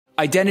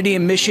Identity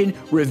and mission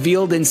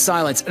revealed in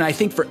silence. And I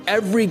think for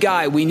every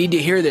guy, we need to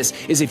hear this,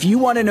 is if you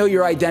want to know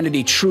your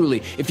identity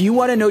truly, if you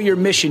want to know your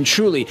mission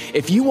truly,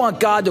 if you want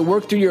God to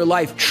work through your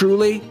life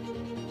truly,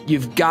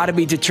 you've got to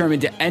be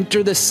determined to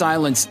enter the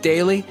silence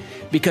daily,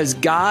 because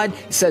God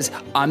says,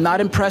 I'm not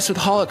impressed with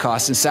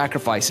holocausts and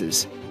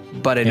sacrifices,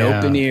 but an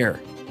open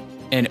ear,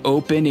 an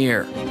open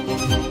ear.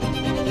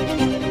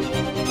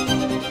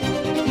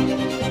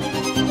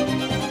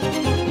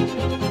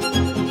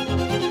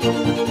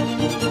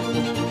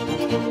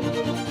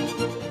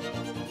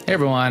 Hey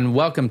everyone,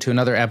 welcome to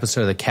another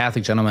episode of The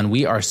Catholic Gentleman.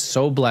 We are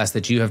so blessed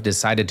that you have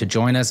decided to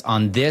join us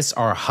on this,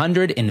 our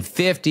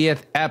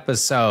 150th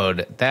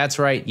episode. That's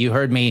right, you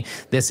heard me.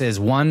 This is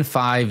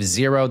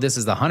 150. This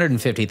is the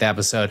 150th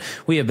episode.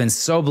 We have been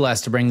so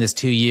blessed to bring this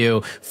to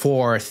you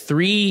for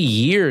 3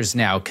 years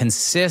now,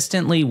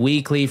 consistently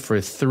weekly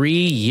for 3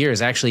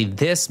 years. Actually,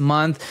 this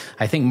month,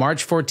 I think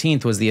March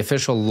 14th was the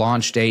official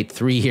launch date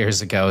 3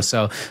 years ago.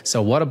 So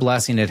what a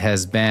blessing it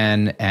has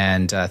been.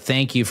 And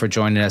thank you for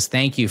joining us.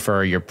 Thank you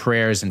for your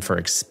prayers and for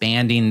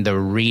expanding the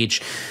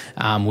reach.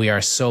 We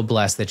are so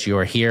blessed that you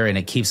are here, and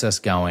it keeps us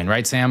going.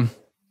 Right, Sam?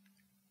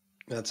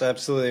 That's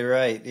absolutely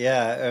right.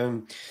 Yeah.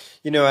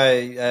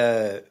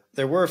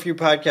 There were a few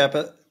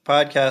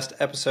podcast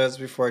episodes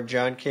before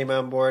John came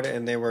on board,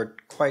 and they were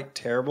quite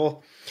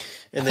terrible.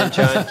 And then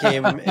John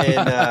came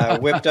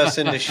and whipped us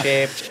into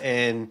shape,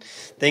 and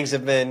things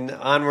have been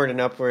onward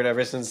and upward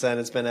ever since then.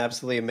 It's been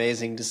absolutely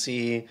amazing to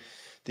see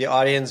the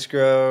audience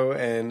grow,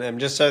 and I'm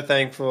just so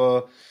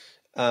thankful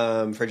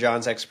for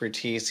John's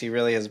expertise. He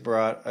really has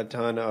brought a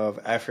ton of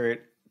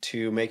effort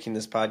to making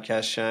this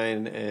podcast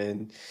shine.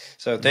 And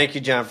so thank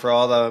you, John, for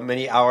all the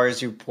many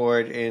hours you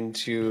poured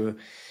into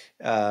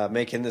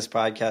making this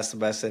podcast the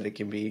best that it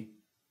can be.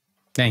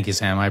 Thank you,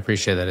 Sam. I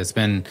appreciate that. It's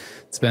been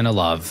a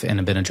love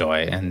and been a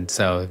joy. And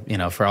so,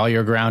 for all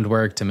your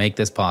groundwork to make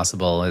this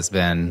possible has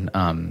been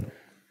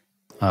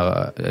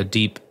a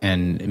deep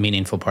and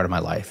meaningful part of my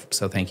life.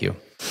 So thank you.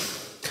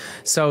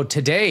 So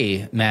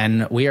today,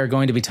 men, we are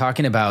going to be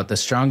talking about the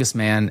strongest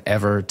man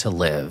ever to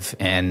live.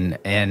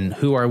 And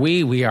who are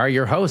we? We are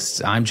your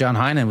hosts. I'm John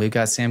Heinen. We've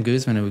got Sam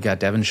Guzman and we've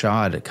got Devin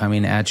Shaw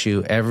coming at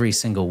you every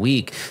single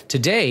week.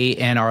 Today,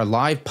 in our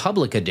live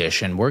public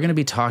edition, we're going to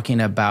be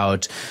talking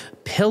about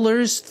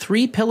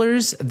three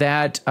pillars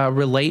that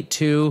relate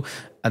to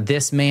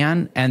this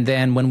man. And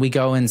then when we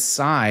go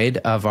inside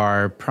of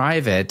our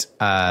private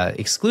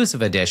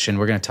exclusive edition,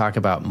 we're going to talk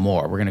about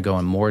more. We're going to go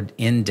in more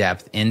in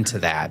depth into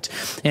that.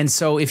 And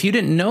so if you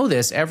didn't know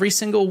this, every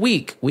single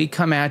week we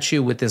come at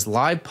you with this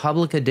live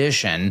public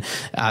edition.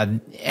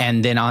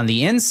 And then on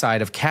the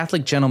inside of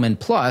Catholic Gentleman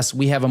Plus,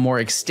 we have a more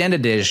extended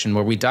edition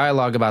where we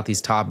dialogue about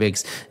these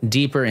topics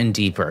deeper and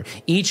deeper.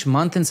 Each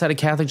month inside of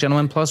Catholic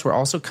Gentleman Plus, we're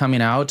also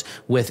coming out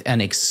with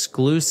an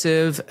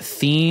exclusive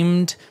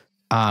themed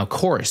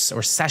course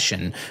or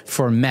session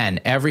for men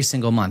every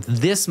single month.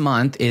 This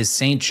month is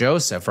St.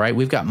 Joseph, right?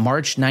 We've got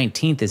March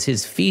 19th is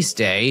his feast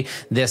day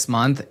this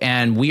month,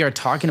 and we are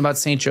talking about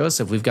St.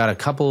 Joseph. We've got a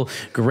couple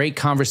great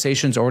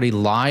conversations already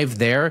live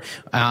there.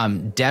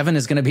 Devin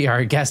is going to be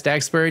our guest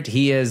expert.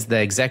 He is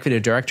the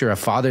executive director of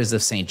Fathers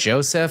of St.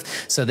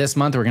 Joseph. So this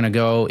month we're going to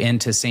go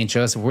into St.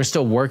 Joseph. We're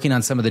still working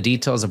on some of the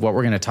details of what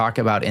we're going to talk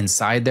about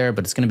inside there,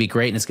 but it's going to be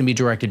great, and it's going to be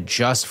directed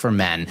just for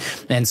men.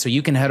 And so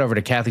you can head over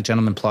to Catholic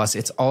Gentleman Plus.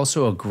 It's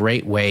also a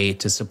great way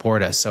to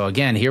support us. So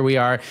again, here we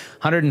are,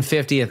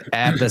 150th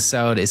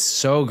episode is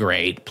so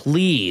great.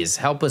 Please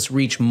help us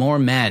reach more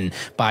men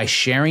by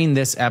sharing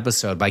this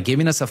episode, by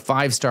giving us a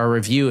 5-star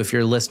review if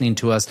you're listening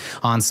to us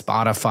on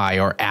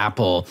Spotify or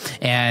Apple.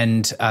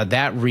 And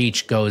that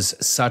reach goes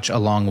such a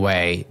long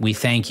way. We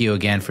thank you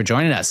again for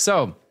joining us.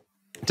 So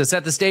to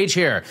set the stage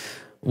here,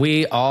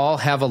 we all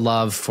have a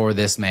love for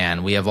this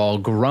man. We have all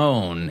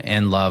grown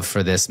in love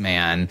for this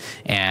man.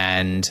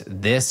 And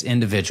this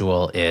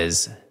individual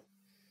is,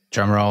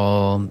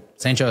 drumroll,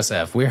 St.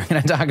 Joseph. We're going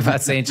to talk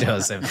about St.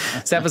 Joseph.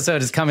 This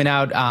episode is coming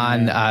out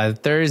on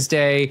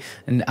Thursday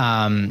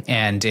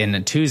and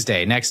in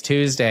Tuesday. Next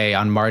Tuesday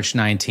on March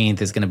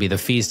 19th is going to be the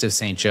Feast of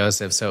St.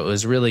 Joseph. So it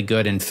was really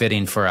good and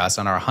fitting for us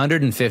on our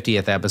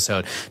 150th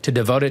episode to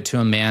devote it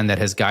to a man that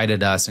has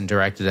guided us and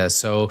directed us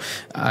so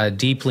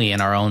deeply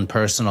in our own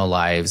personal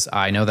lives.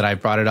 I know that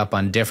I've brought it up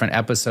on different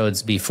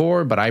episodes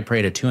before, but I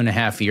prayed a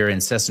 2.5-year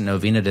incessant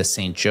novena to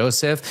St.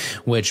 Joseph,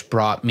 which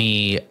brought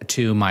me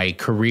to my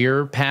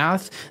career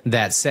path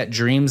that set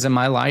dreams in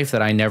my life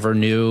that I never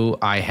knew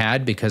I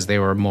had because they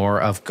were more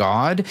of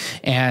God,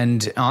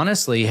 and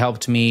honestly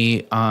helped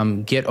me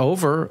get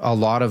over a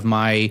lot of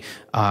my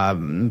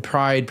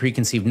pride,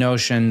 preconceived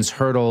notions,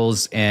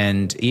 hurdles,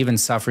 and even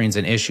sufferings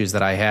and issues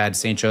that I had.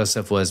 St.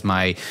 Joseph was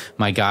my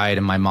guide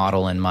and my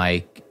model and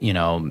my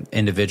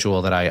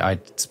individual that I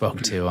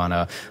spoke to on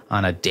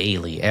a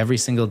daily, every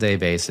single day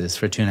basis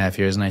for 2.5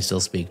 years, and I still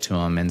speak to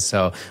him. And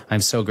so I'm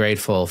so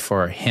grateful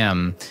for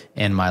him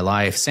in my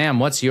life.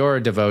 Sam, what's your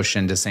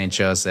devotion to St.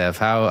 Joseph?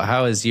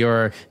 How has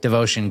your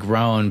devotion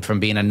grown from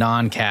being a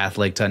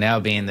non-Catholic to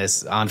now being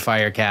this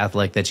on-fire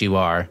Catholic that you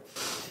are?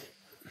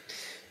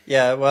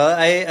 Yeah, well,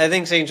 I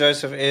think St.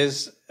 Joseph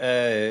is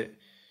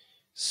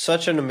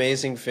such an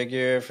amazing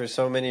figure for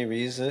so many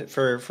reasons,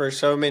 for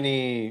so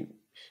many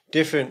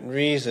different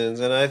reasons.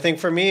 And I think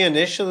for me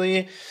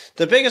initially,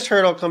 the biggest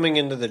hurdle coming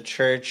into the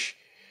church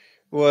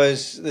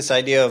was this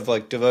idea of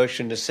like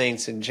devotion to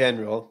saints in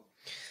general.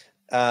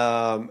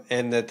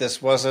 And that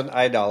this wasn't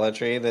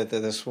idolatry, that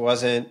this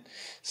wasn't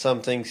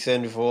something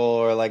sinful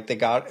or like that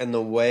got in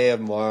the way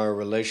of our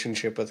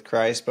relationship with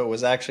Christ, but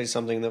was actually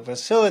something that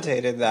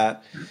facilitated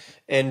that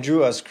and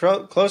drew us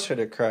closer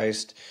to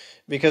Christ.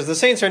 Because the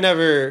saints are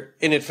never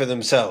in it for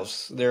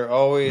themselves. They're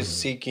always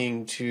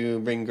seeking to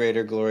bring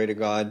greater glory to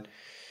God.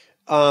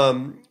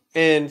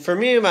 And for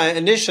me,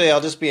 initially, I'll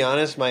just be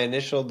honest, my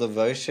initial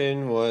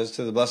devotion was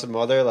to the Blessed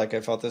Mother. Like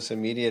I felt this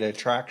immediate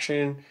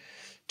attraction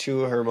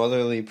to her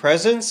motherly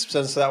presence,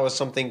 since that was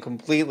something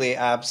completely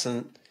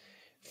absent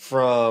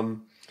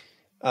from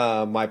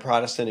my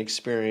Protestant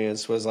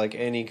experience, was like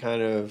any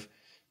kind of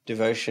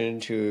devotion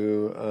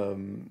to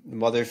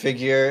mother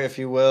figure, if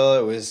you will.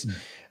 It was,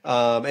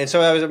 and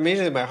so I was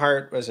immediately, my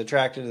heart was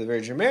attracted to the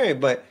Virgin Mary.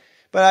 But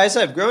as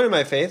I've grown in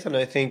my faith, and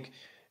I think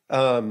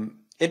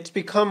it's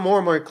become more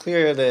and more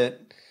clear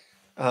that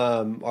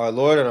our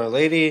Lord and Our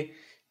Lady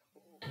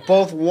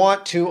both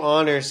want to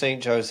honor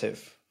Saint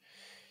Joseph.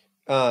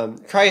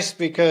 Christ,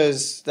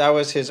 because that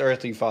was his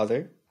earthly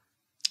father,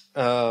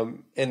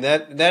 and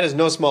that is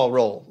no small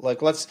role.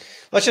 Like let's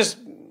just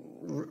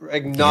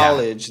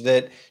acknowledge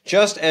that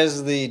just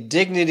as the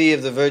dignity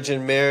of the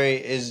Virgin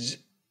Mary is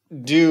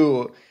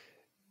due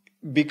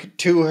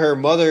to her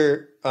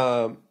mother,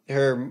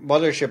 her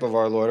mothership of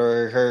our Lord,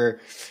 or her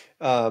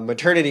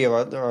maternity of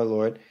our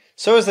Lord,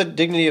 so is the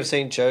dignity of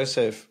Saint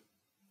Joseph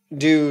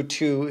due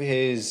to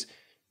his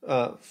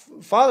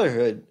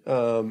fatherhood,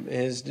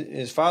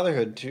 his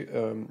fatherhood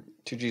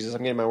to Jesus.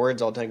 I'm getting my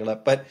words all tangled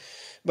up, but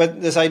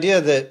this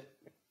idea that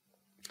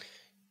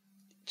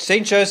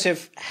Saint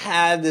Joseph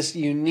had this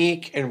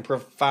unique and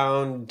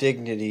profound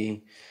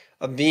dignity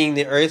of being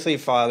the earthly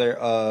father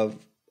of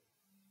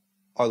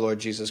our Lord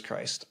Jesus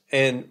Christ,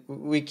 and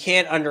we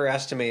can't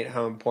underestimate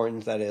how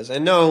important that is.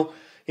 And no,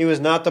 he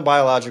was not the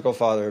biological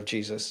father of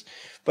Jesus,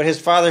 but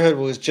his fatherhood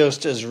was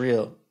just as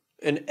real.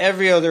 In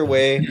every other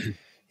way,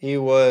 he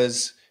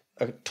was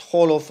a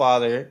total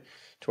father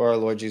to our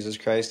Lord Jesus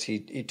Christ.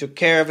 He took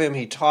care of him.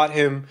 He taught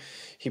him.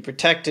 He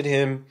protected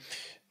him.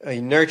 He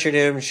nurtured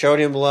him, showed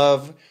him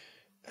love,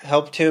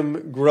 helped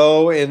him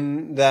grow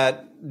in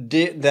that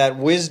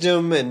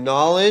wisdom and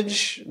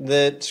knowledge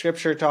that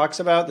Scripture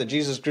talks about, that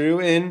Jesus grew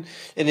in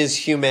his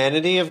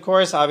humanity, of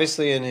course.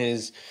 Obviously, in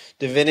his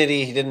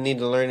divinity, he didn't need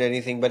to learn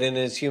anything, but in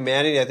his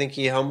humanity, I think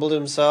he humbled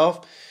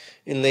himself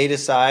and laid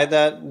aside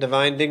that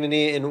divine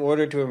dignity in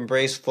order to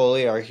embrace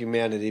fully our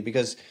humanity,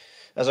 because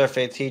as our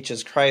faith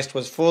teaches, Christ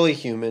was fully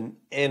human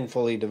and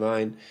fully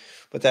divine.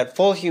 But that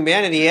full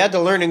humanity, he had to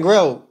learn and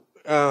grow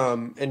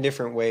in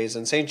different ways.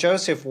 And St.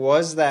 Joseph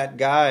was that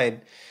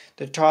guide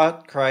that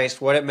taught Christ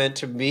what it meant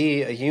to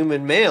be a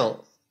human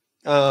male.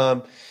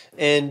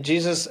 And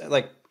Jesus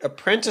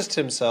apprenticed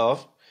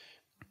himself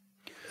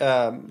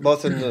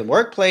both in the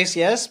workplace,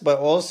 yes, but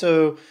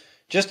also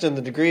just in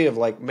the degree of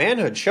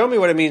manhood. Show me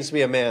what it means to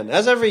be a man,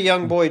 as every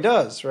young boy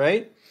does,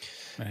 right?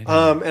 Right.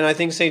 And I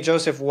think St.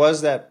 Joseph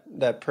was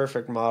that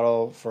perfect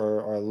model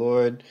for our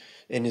Lord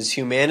in his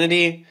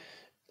humanity,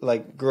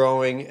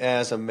 growing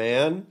as a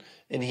man.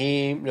 And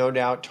he, no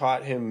doubt,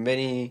 taught him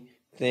many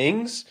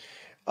things.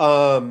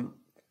 And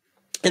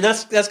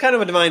that's kind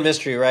of a divine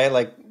mystery,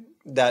 right?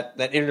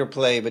 That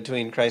interplay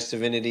between Christ's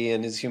divinity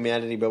and his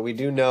humanity. But we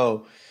do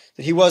know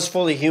that he was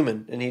fully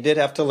human, and he did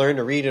have to learn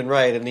to read and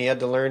write, and he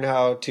had to learn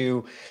how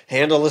to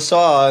handle the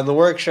saw in the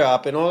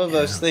workshop and all of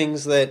those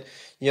things that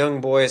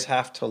young boys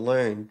have to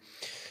learn.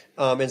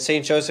 And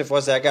St. Joseph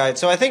was that guide.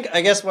 So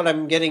I guess what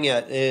I'm getting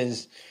at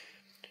is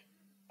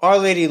Our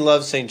Lady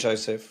loves St.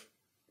 Joseph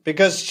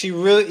because he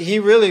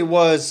really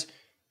was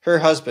her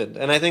husband.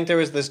 And I think there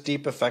was this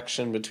deep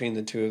affection between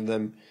the two of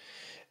them.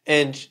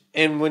 And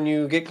when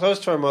you get close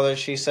to our mother,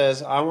 she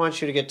says, I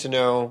want you to get to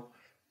know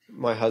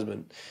my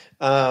husband.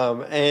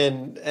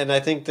 And I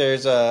think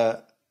there's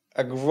a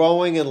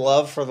growing in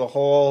love for the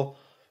whole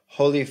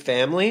Holy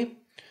Family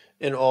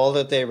and all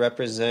that they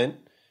represent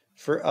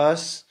for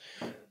us.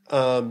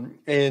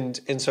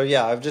 And so,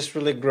 I've just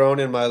really grown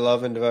in my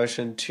love and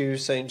devotion to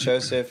St.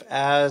 Joseph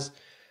as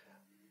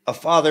a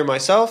father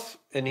myself,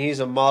 and he's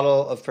a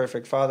model of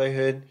perfect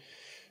fatherhood,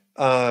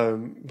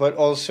 but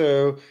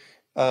also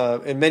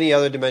in many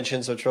other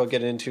dimensions, which we'll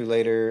get into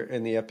later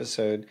in the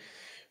episode.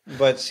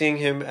 But seeing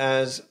him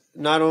as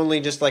not only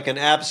just an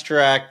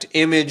abstract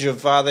image of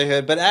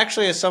fatherhood, but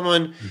actually as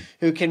someone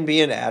who can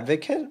be an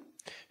advocate,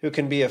 who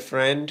can be a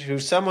friend,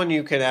 who's someone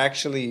you can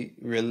actually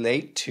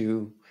relate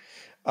to,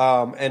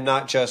 and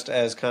not just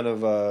as kind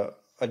of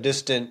a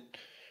distant,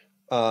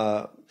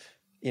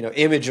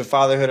 image of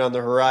fatherhood on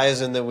the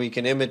horizon that we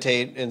can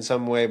imitate in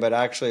some way, but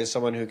actually as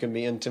someone who can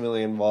be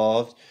intimately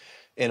involved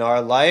in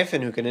our life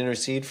and who can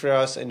intercede for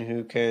us and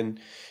who can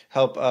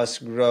help us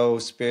grow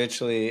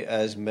spiritually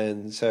as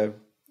men. So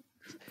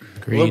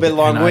A little bit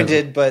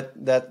long-winded, but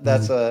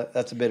that's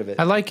a bit of it.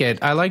 I like it.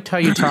 I liked how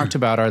you talked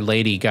about Our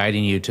Lady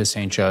guiding you to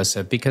St.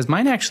 Joseph, because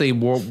mine actually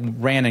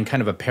ran in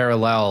kind of a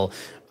parallel.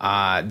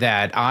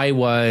 That I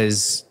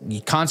was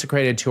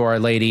consecrated to Our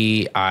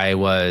Lady. I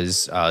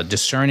was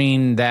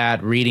discerning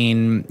that,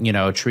 reading,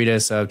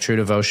 Treatise of True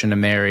Devotion to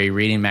Mary,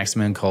 reading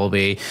Maximilian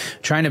Kolbe,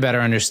 trying to better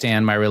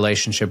understand my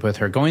relationship with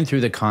her, going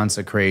through the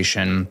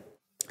consecration.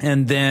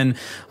 And then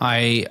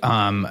I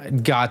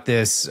got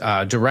this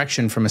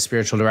direction from a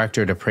spiritual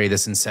director to pray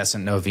this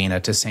incessant novena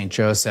to St.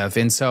 Joseph.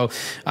 And so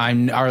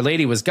Our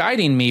Lady was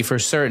guiding me for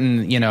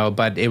certain,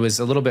 but it was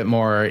a little bit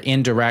more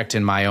indirect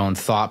in my own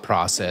thought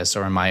process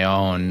or in my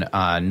own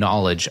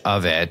knowledge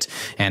of it.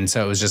 And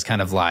so it was just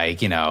kind of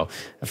like,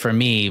 for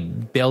me,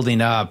 building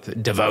up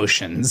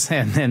devotions.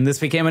 And then this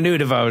became a new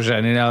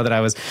devotion, that I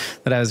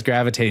was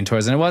gravitating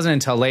towards. And it wasn't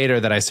until later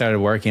that I started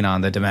working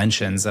on the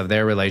dimensions of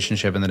their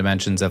relationship and the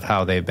dimensions of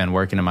how they've been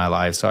working in my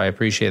life. So I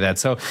appreciate that.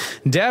 So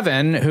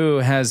Devin, who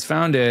has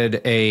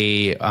founded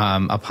a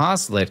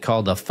apostolate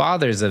called the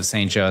Fathers of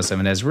St. Joseph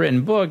and has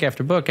written book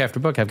after book after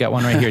book. I've got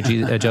one right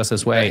here,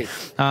 Joseph's Way,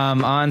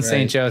 on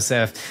St.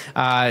 Joseph.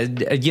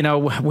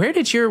 Where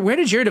did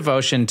your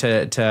devotion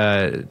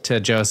to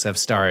Joseph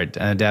start,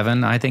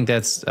 Devin? I think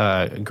that's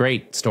a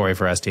great story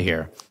for us to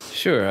hear.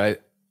 Sure.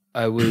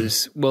 It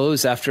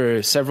was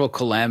after several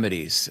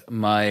calamities.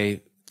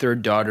 My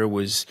third daughter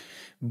was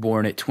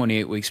born at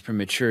 28 weeks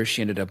premature. She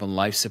ended up on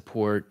life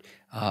support.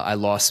 I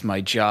lost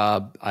my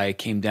job. I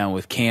came down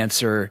with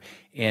cancer,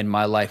 and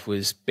my life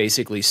was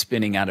basically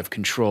spinning out of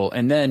control.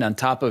 And then on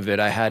top of it,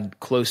 I had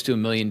close to $1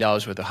 million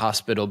worth of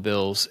hospital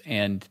bills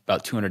and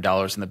about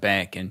 $200 in the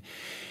bank.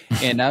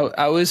 And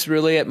I was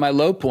really at my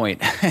low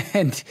point.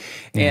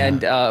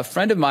 and a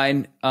friend of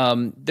mine,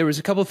 there was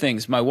a couple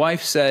things. My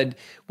wife said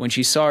when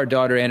she saw her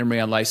daughter Anna Marie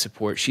on life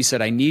support, she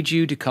said, "I need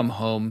you to come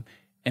home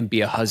and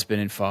be a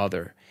husband and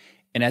father."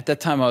 And at that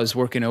time, I was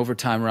working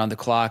overtime around the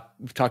clock.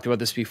 We've talked about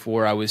this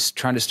before. I was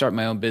trying to start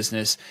my own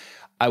business.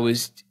 I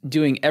was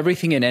doing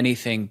everything and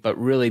anything but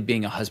really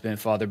being a husband and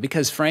father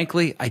because,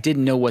 frankly, I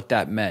didn't know what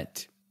that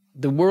meant.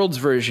 The world's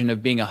version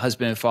of being a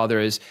husband and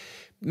father is,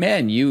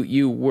 man,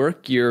 you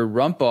work your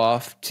rump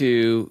off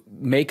to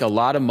make a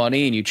lot of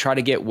money and you try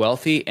to get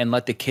wealthy and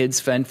let the kids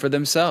fend for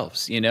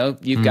themselves.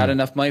 You've got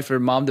enough money for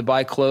mom to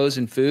buy clothes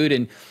and food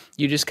and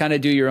you just kind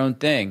of do your own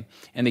thing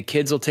and the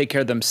kids will take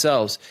care of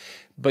themselves.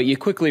 But you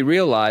quickly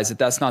realize that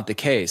that's not the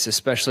case,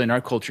 especially in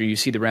our culture. You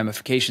see the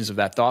ramifications of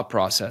that thought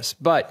process.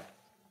 But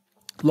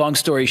long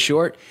story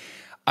short,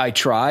 I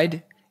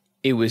tried.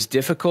 It was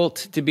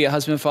difficult to be a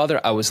husband and father.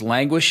 I was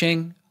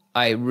languishing.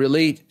 I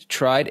really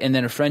tried. And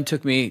then a friend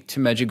took me to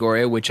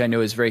Medjugorje, which I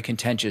know is very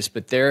contentious.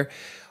 But there,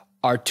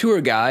 our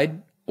tour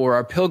guide or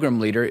our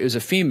pilgrim leader, it was a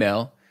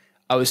female.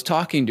 I was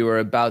talking to her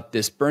about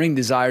this burning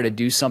desire to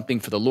do something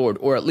for the Lord,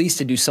 or at least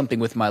to do something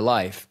with my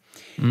life.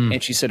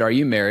 And she said, "Are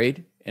you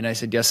married?" And I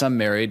said, "Yes, I'm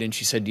married." And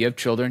she said, "Do you have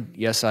children?"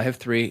 "Yes, I have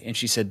 3. And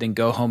she said, "Then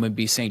go home and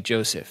be St.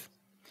 Joseph."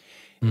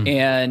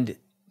 And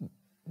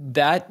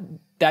that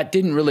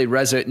didn't really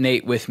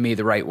resonate with me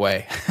the right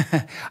way.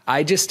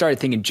 I just started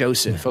thinking,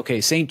 Joseph,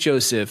 okay, St.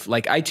 Joseph,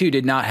 like I too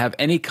did not have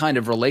any kind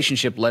of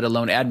relationship, let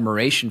alone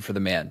admiration for the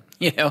man,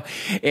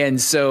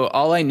 And so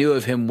all I knew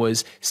of him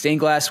was stained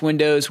glass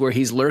windows where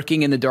he's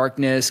lurking in the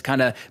darkness,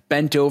 kind of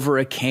bent over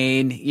a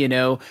cane,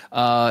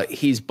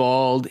 he's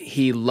bald,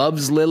 he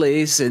loves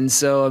lilies. And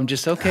so I'm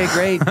just, okay,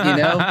 great,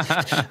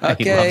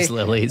 Okay. He loves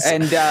lilies.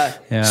 And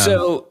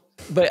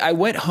but I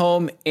went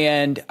home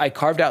and I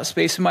carved out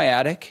space in my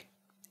attic.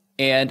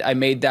 And I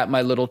made that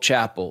my little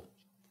chapel.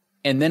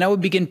 And then I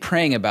would begin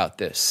praying about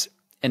this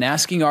and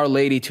asking Our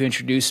Lady to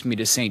introduce me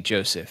to St.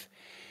 Joseph.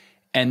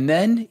 And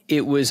then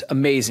it was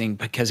amazing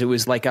because it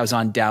was like I was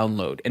on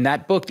download. And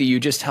that book that you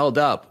just held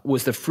up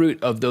was the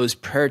fruit of those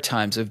prayer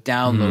times of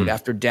download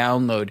after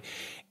download.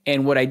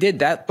 And what I did,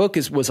 that book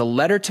was a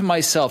letter to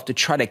myself to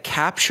try to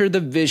capture the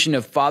vision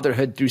of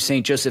fatherhood through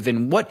St. Joseph.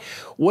 And what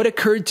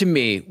occurred to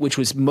me, which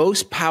was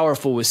most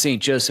powerful with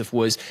St. Joseph,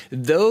 was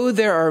though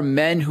there are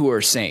men who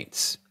are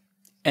saints,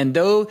 and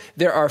though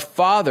there are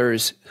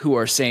fathers who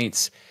are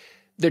saints,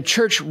 the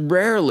church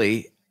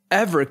rarely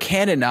ever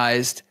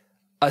canonized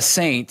a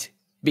saint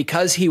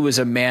because he was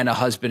a man, a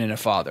husband, and a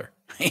father.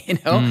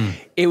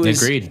 It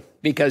was agreed.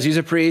 Because he's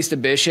a priest, a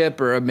bishop,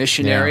 or a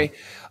missionary,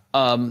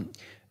 or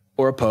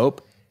a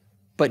pope,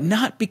 but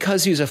not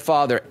because he was a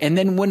father. And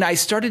then when I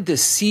started to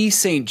see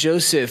St.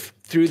 Joseph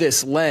through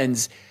this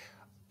lens,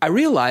 I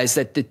realized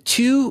that the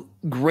 2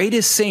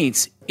 greatest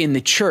saints in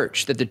the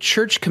church that the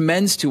church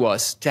commends to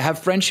us to have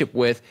friendship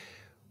with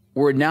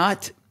were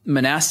not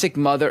monastic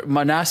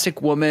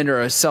woman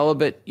or a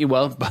celibate.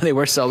 Well, they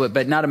were celibate,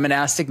 but not a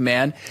monastic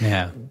man.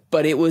 Yeah.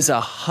 But it was a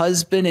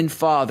husband and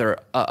father,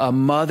 a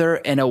mother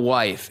and a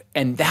wife.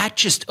 And that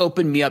just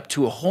opened me up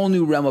to a whole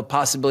new realm of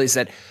possibilities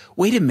that,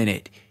 wait a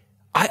minute,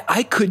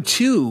 I could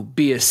too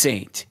be a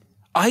saint.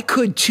 I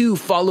could too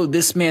follow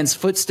this man's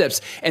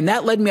footsteps. And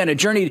that led me on a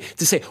journey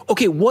to say,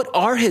 okay, what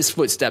are his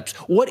footsteps?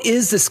 What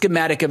is the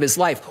schematic of his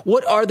life?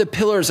 What are the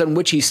pillars on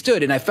which he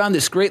stood? And I found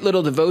this great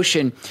little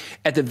devotion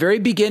at the very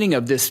beginning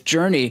of this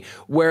journey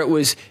where it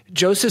was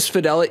Joseph's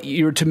fidelity.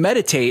 You were to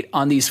meditate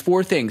on these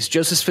four things: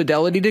 Joseph's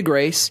fidelity to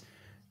grace,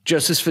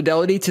 Joseph's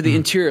fidelity to the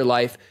interior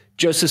life,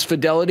 Joseph's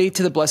fidelity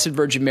to the Blessed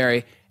Virgin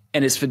Mary,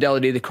 and his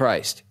fidelity to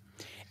Christ.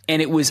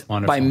 And it was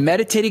by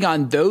meditating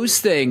on those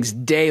things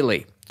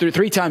daily,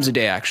 3 times a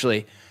day,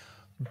 actually,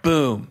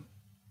 boom,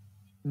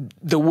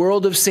 the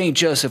world of St.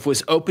 Joseph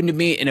was open to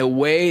me in a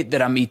way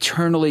that I'm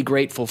eternally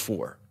grateful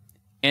for.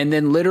 And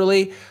then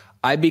literally,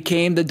 I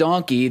became the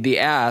donkey, the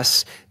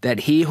ass that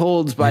he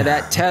holds by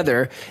that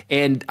tether,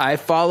 and I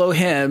follow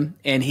him,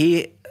 and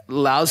he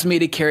allows me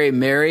to carry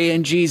Mary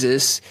and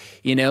Jesus,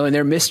 and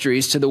their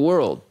mysteries to the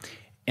world.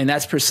 And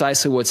that's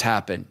precisely what's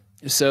happened.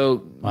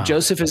 So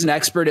Joseph is an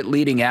expert at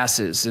leading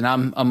asses, and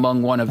I'm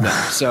among one of them.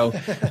 So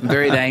I'm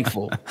very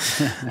thankful.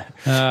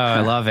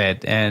 I love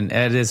it. And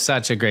it is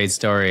such a great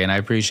story. And I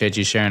appreciate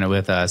you sharing it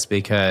with us,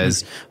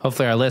 because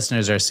hopefully our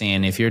listeners are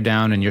seeing, if you're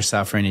down and you're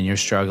suffering and you're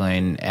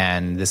struggling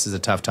and this is a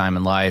tough time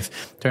in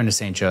life, turn to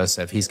St.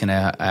 Joseph. He's going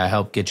to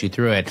help get you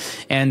through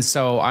it. And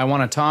so I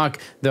want to talk,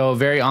 though,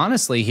 very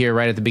honestly here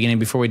right at the beginning,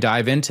 before we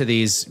dive into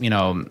these,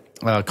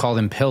 call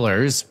them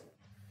pillars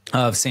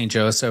of St.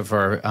 Joseph,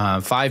 or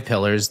 5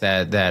 pillars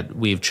that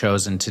we've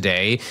chosen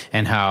today,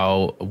 and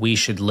how we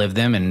should live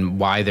them and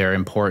why they're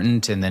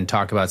important, and then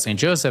talk about St.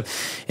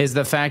 Joseph, is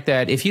the fact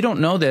that if you don't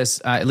know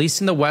this, at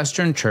least in the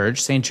Western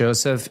Church, St.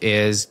 Joseph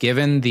is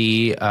given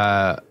the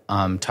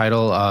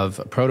title of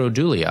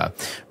Protodulia,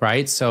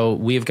 right? So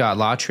we've got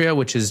Latria,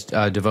 which is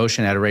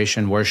devotion,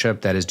 adoration,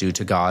 worship that is due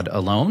to God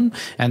alone.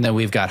 And then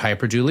we've got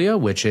Hyperdulia,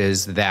 which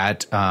is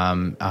that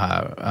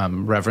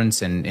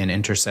reverence and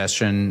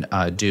intercession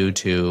due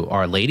to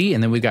Our Lady.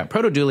 And then we've got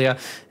Protodulia,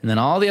 and then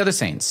all the other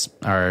saints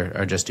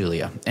are just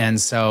Dulia. And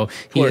so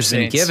he has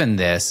been given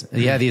this,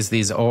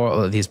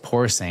 these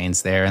poor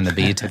saints there in the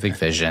beatific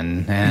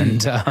vision,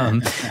 and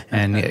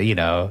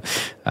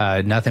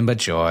nothing but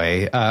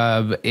joy,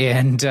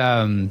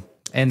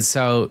 and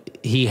so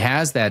he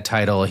has that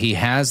title. He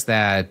has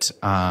that,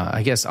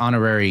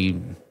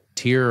 honorary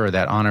tier, or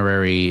that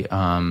honorary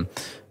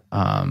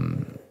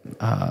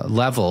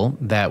level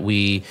that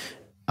we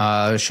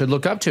should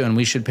look up to and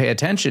we should pay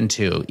attention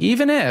to,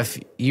 even if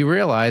you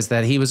realize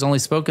that he was only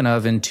spoken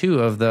of in 2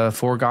 of the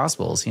 4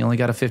 Gospels. He only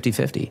got a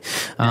 50-50.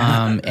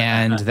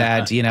 And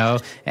that,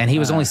 and he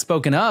was only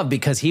spoken of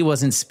because he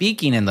wasn't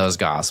speaking in those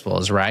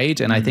Gospels, right?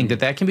 And I think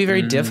that can be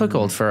very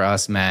difficult for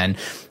us men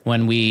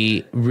when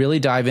we really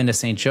dive into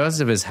St.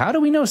 Joseph, is how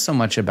do we know so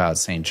much about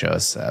St.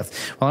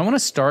 Joseph? Well, I want to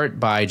start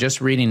by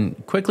just reading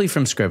quickly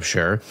from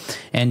Scripture.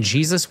 And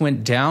Jesus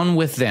went down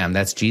with them,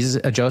 that's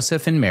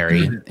Joseph and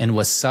Mary, and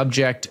was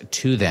subject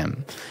to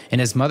them. And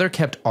his mother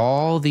kept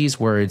all these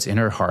words in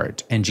her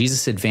heart. And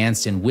Jesus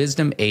advanced in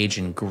wisdom, age,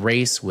 and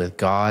grace with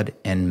God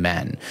and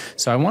men.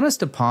 So I want us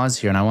to pause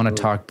here, and I want to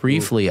talk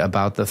briefly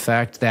about the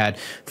fact that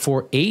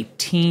for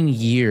 18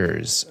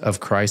 years of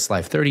Christ's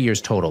life, 30 years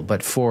total,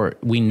 but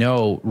we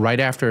know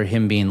right after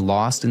him being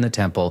lost in the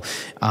temple,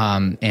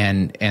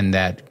 and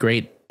that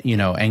great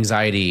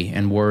anxiety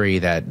and worry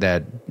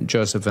that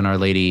Joseph and Our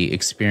Lady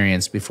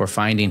experienced before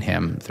finding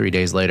him 3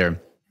 days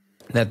later,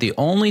 that the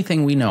only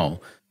thing we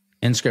know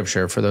in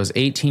Scripture for those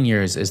 18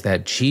 years is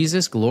that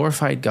Jesus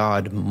glorified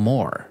God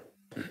more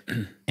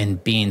in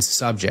being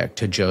subject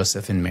to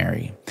Joseph and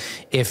Mary.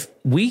 If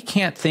we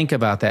can't think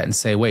about that and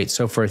say, wait,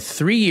 so for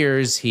 3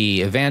 years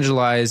he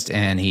evangelized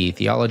and he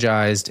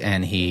theologized,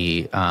 and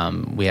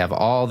we have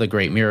all the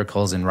great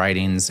miracles and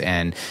writings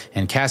and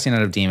casting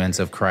out of demons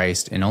of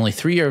Christ in only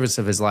 3 years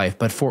of his life,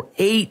 but for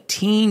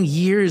 18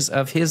 years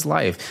of his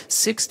life,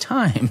 6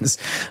 times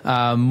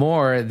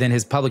more than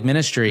his public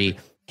ministry,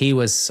 he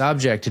was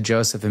subject to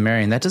Joseph and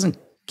Mary. And that doesn't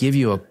give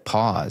you a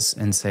pause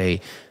and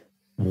say,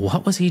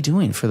 what was he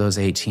doing for those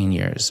 18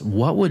 years?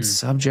 What would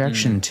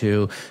subjection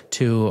to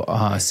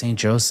St.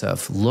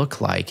 Joseph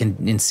look like?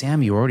 And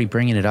Sam, you were already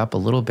bringing it up a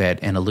little bit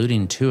and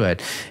alluding to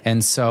it.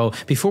 And so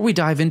before we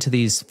dive into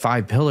these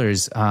 5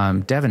 pillars,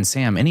 Devin,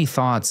 Sam, any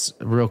thoughts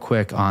real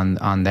quick on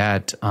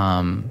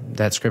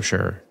that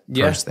Scripture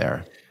verse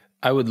there?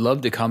 I would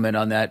love to comment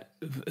on that.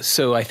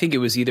 So I think it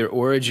was either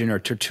Origen or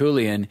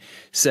Tertullian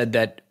said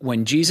that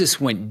when Jesus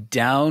went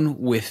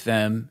down with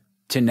them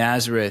to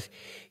Nazareth,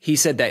 he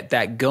said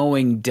that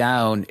going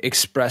down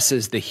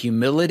expresses the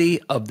humility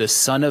of the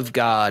Son of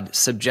God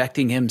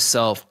subjecting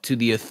himself to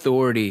the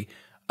authority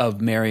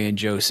of Mary and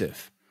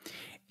Joseph.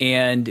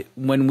 And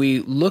when we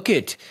look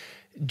at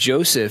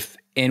Joseph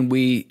and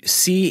we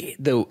see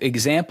the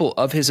example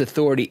of his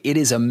authority, it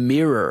is a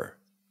mirror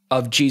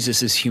of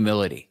Jesus's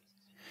humility.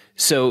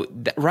 So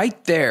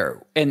right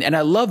there, and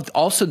I loved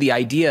also the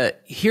idea,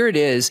 here it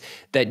is,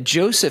 that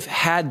Joseph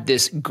had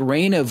this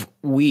grain of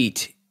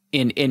wheat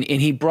and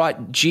he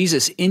brought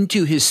Jesus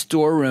into his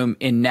storeroom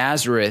in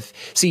Nazareth.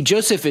 See,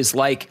 Joseph is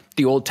like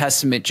the Old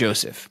Testament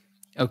Joseph.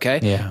 Okay.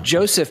 Yeah.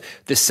 Joseph,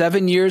 the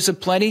 7 years of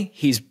plenty,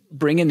 he's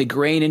bringing the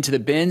grain into the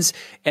bins.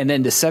 And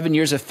then the 7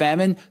 years of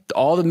famine,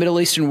 all the Middle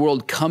Eastern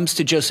world comes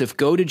to Joseph.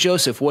 Go to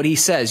Joseph. What he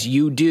says,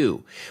 you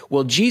do.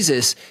 Well,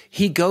 Jesus,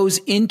 he goes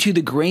into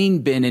the grain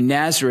bin in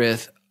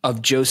Nazareth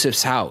of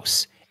Joseph's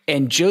house.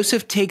 And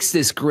Joseph takes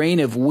this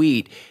grain of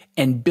wheat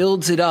and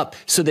builds it up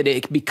so that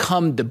it can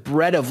become the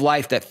bread of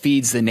life that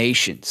feeds the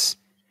nations.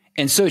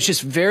 And so it's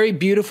just very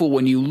beautiful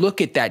when you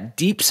look at that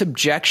deep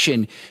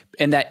subjection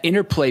and that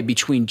interplay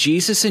between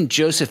Jesus and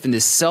Joseph and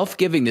this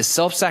self-giving, this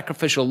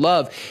self-sacrificial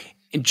love.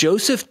 And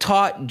Joseph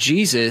taught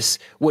Jesus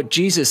what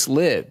Jesus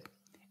lived,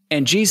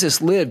 and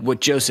Jesus lived what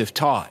Joseph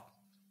taught.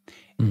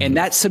 Mm-hmm. And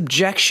that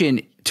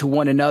subjection to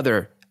one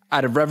another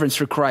out of reverence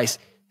for Christ,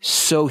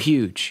 so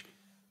huge.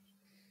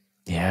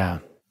 Yeah.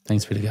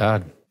 Thanks be to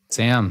God.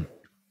 Sam.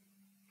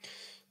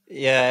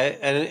 Yeah,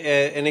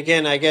 and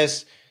again, I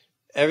guess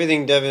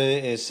everything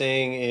Devin is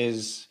saying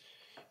is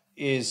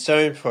so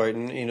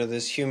important,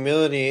 this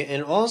humility.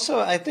 And also,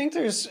 I think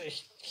there's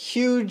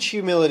huge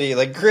humility,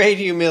 like great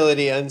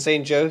humility on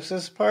St.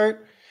 Joseph's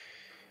part,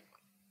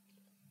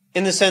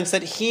 in the sense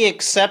that he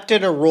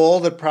accepted a role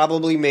that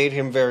probably made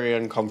him very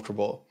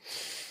uncomfortable.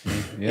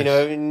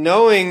 Yes.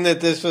 Knowing that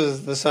this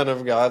was the Son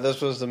of God,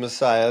 this was the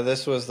Messiah,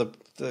 this was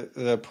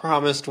the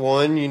promised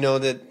one,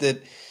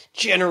 that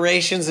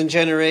generations and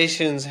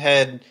generations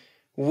had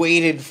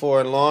waited for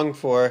and longed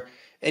for.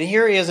 And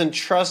here he is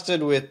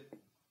entrusted with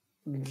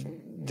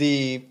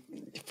the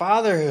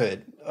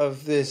fatherhood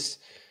of this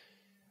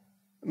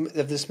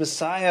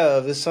Messiah,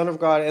 of this Son of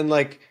God, and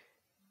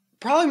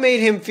probably made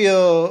him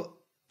feel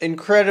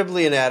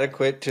incredibly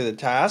inadequate to the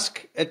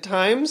task at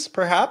times,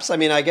 perhaps. I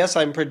mean, I guess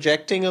I'm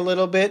projecting a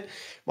little bit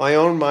my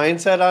own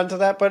mindset onto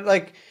that, but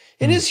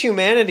in his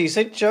humanity,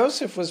 St.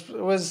 Joseph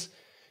was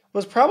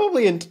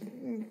probably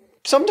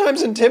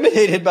sometimes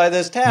intimidated by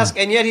this task,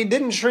 and yet he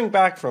didn't shrink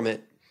back from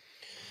it.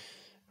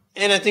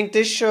 And I think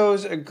this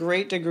shows a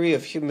great degree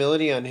of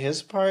humility on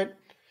his part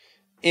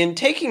in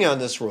taking on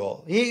this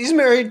role. He's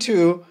married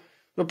to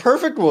the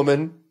perfect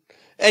woman,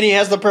 and he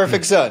has the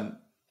perfect son.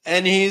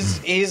 And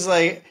he's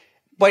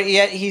but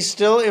yet he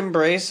still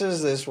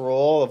embraces this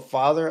role of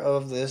father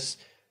of this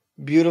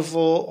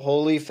beautiful,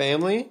 holy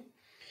family,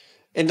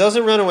 and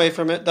doesn't run away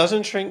from it,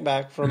 doesn't shrink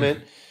back from it,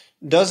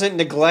 doesn't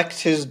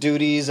neglect his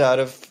duties out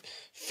of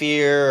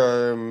fear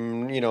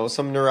or,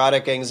 some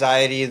neurotic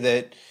anxiety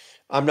that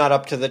I'm not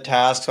up to the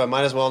task, so I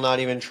might as well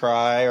not even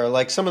try, or a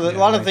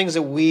lot of things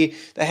that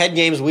the head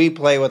games we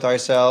play with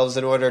ourselves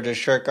in order to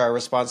shirk our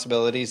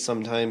responsibilities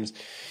sometimes.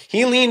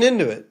 He leaned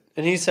into it,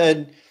 and he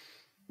said,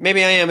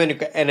 maybe I am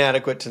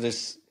inadequate to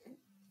this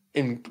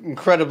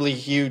incredibly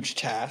huge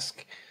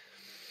task,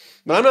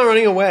 but I'm not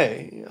running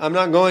away. I'm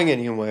not going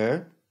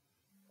anywhere.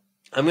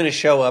 I'm going to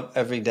show up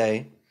every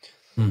day.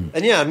 And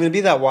I'm going to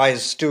be that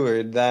wise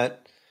steward,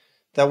 that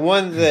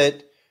one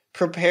that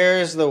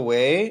prepares the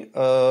way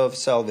of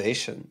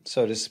salvation,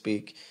 so to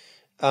speak.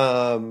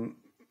 I'm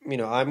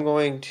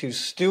going to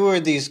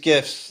steward these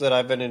gifts that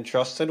I've been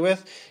entrusted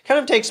with. Kind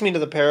of takes me to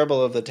the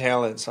parable of the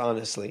talents,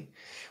 honestly.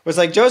 It was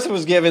Joseph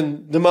was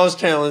given the most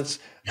talents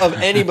of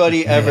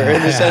anybody ever,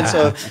 in the sense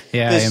of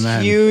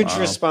this huge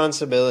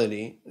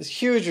responsibility,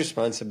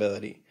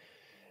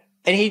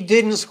 And he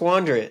didn't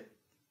squander it.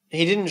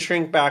 He didn't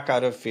shrink back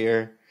out of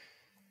fear.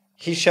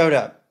 He showed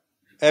up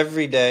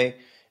every day.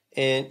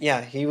 And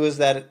he was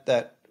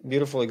that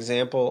beautiful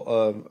example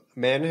of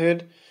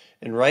manhood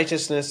and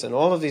righteousness and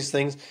all of these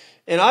things.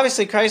 And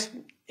obviously Christ,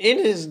 in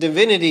his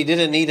divinity,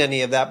 didn't need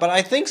any of that. But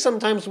I think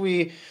sometimes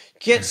we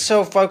get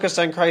so focused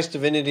on Christ's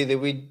divinity that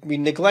we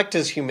neglect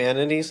his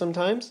humanity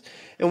sometimes.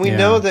 And we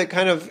know that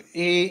kind of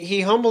he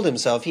humbled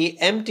himself. He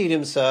emptied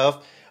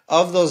himself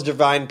of those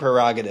divine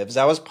prerogatives.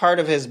 That was part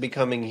of his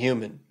becoming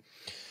human.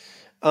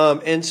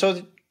 And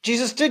so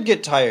Jesus did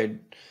get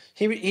tired.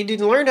 He needed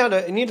to learn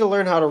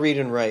how to read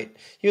and write.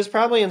 He was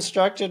probably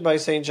instructed by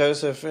St.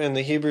 Joseph in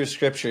the Hebrew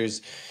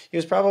Scriptures. He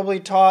was probably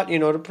taught,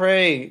 to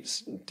pray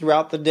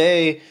throughout the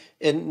day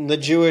in the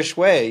Jewish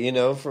way,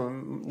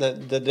 from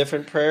the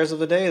different prayers of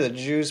the day that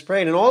Jews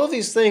prayed. And all of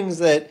these things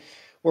that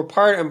were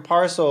part and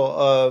parcel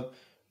of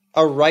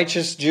a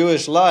righteous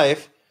Jewish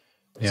life,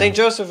 St.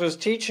 Joseph was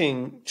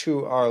teaching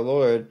to our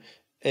Lord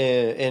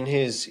in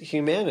his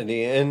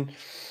humanity. And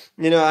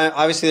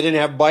obviously they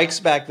didn't have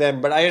bikes back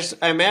then, but I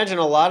imagine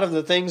a lot of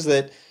the things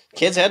that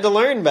kids had to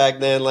learn back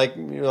then, like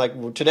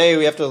today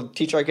we have to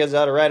teach our kids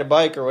how to ride a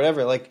bike or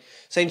whatever.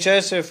 St.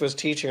 Joseph was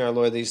teaching our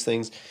Lord these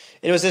things.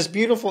 And it was this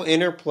beautiful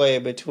interplay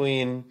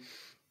between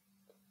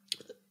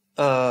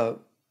the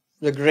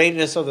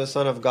greatness of the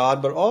Son of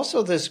God, but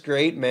also this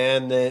great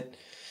man that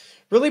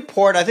really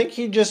poured. I think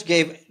he just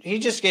gave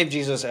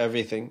Jesus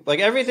everything.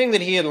 Everything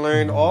that he had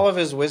learned, all of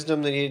his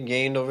wisdom that he had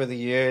gained over the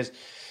years.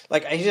 I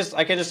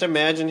can just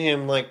imagine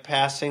him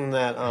passing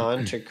that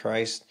on to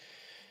Christ.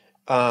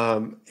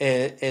 And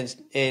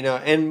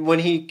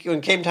when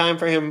came time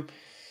for him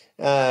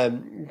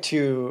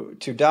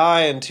to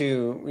die and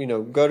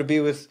to go to be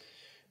with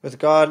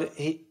God,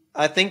 and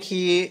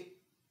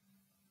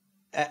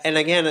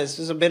again, this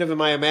is a bit of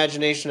my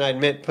imagination, I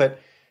admit, but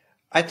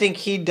I think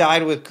he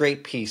died with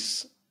great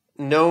peace,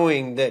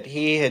 knowing that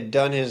he had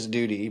done his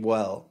duty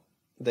well,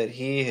 that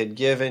he had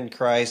given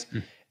Christ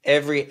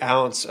every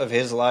ounce of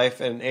his life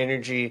and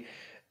energy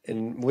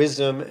and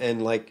wisdom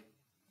and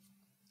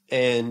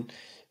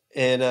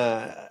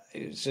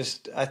it's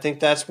just, I think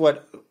that's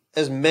what,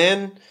 as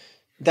men,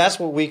 that's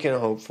what we can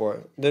hope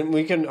for. Then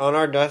we can, on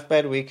our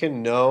deathbed, we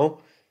can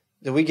know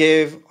that we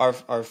gave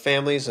our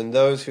families and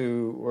those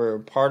who were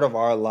part of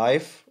our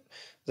life,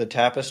 the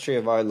tapestry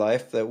of our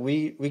life, that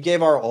we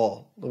gave our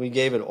all. We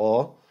gave it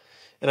all.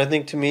 And I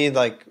think, to me,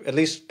 like, at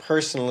least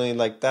personally,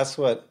 like, that's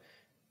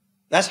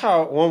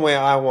how, one way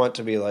I want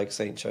to be like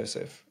Saint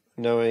Joseph,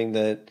 knowing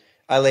that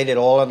I laid it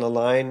all on the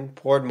line,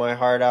 poured my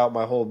heart out,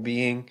 my whole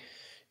being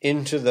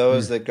into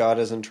those that God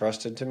has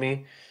entrusted to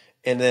me.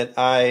 And that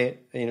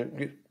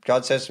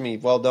God says to me,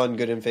 well done,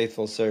 good and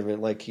faithful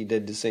servant, like he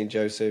did to Saint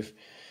Joseph,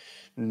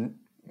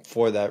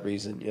 for that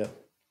reason. Yeah.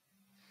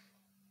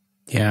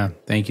 Yeah.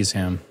 Thank you,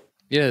 Sam.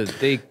 Yeah.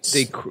 They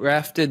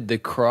crafted the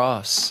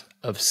cross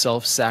of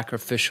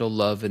self-sacrificial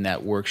love in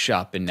that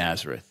workshop in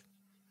Nazareth.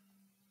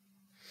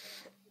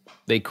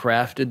 They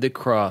crafted the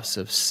cross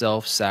of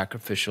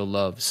self-sacrificial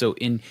love. So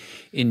in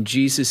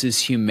Jesus's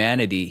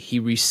humanity, he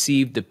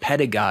received the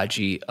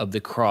pedagogy of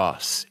the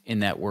cross in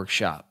that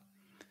workshop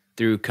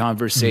through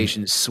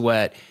conversation,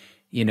 sweat,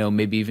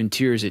 maybe even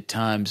tears at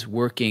times,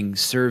 working,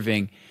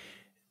 serving.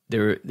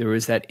 There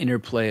was that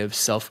interplay of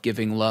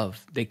self-giving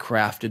love. They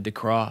crafted the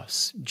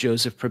cross.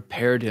 Joseph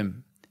prepared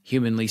him,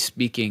 humanly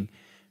speaking,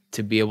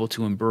 to be able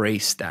to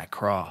embrace that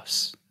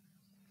cross.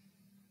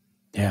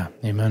 Yeah,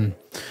 amen.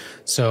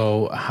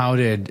 So how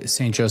did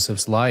St.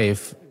 Joseph's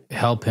life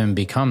help him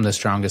become the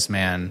strongest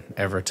man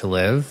ever to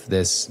live,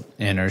 this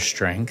inner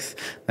strength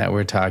that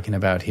we're talking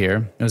about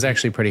here? It was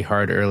actually pretty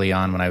hard early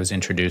on when I was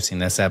introducing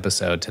this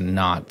episode to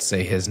not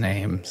say his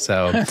name.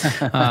 So,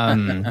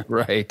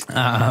 right.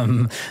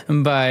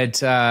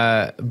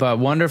 But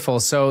wonderful.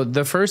 So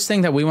the first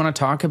thing that we want to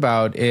talk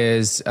about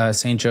is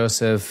St.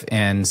 Joseph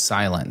and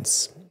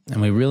silence. And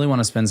we really want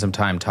to spend some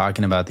time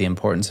talking about the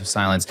importance of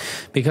silence,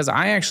 because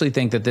I actually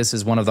think that this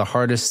is one of the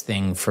hardest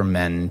things for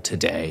men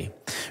today,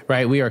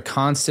 right? We are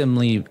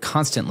constantly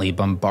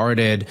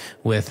bombarded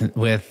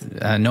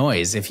with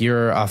noise. If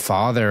you're a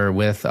father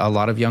with a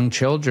lot of young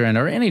children,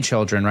 or any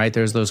children, right,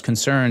 there's those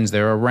concerns,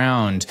 they're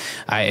around.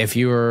 If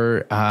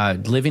you're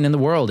living in the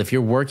world, if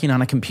you're working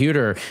on a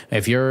computer,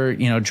 if you're,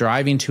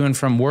 driving to and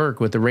from work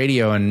with the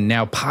radio and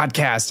now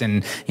podcast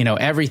and,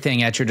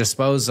 everything at your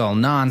disposal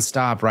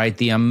nonstop, right?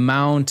 The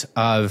amount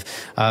of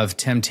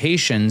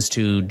temptations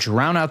to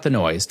drown out the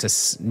noise,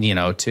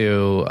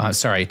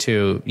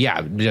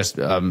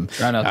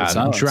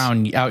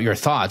 drown out your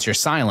thoughts, your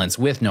silence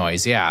with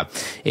noise,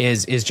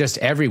 is just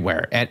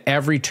everywhere at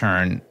every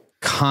turn,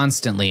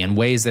 constantly, in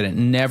ways that it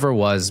never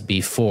was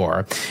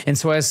before. And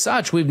so as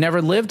such, we've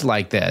never lived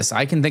like this.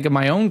 I can think of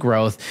my own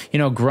growth,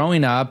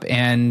 growing up,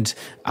 and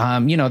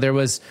there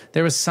was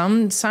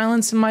some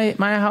silence in my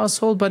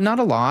household, but not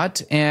a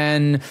lot.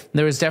 And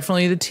there was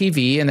definitely the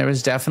TV, and there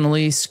was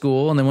definitely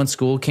school. And then when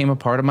school came a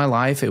part of my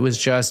life, it was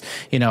just,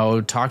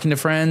 talking to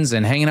friends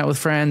and hanging out with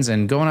friends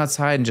and going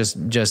outside and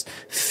just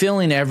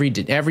filling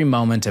every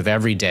moment of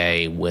every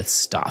day with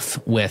stuff,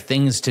 with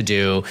things to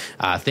do,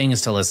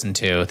 things to listen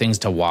to, things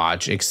to watch,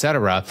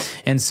 etc.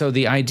 And so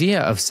the idea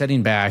of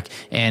setting back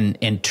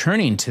and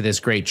turning to this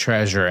great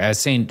treasure, as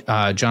St.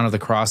 John of the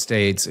Cross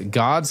states,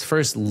 God's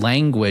first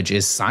language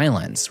is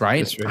silence,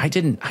 right? That's right.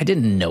 I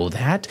didn't know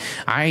that.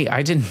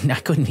 I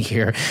couldn't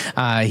hear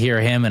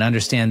him and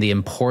understand the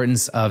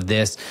importance of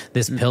this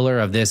pillar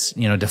of this,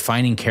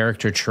 defining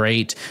character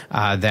trait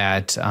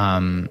that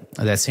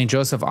St.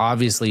 Joseph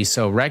obviously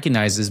so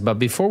recognizes. But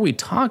before we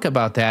talk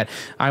about that,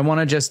 I want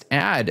to just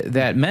add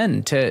that,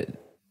 men,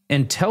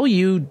 until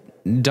you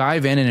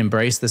dive in and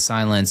embrace the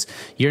silence,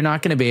 you're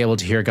not going to be able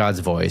to hear God's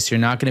voice. You're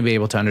not going to be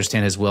able to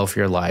understand his will for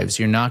your lives.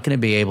 You're not going to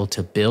be able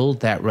to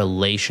build that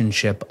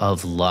relationship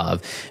of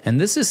love.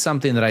 And this is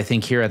something that I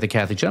think here at the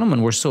Catholic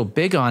Gentleman we're so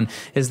big on,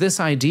 is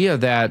this idea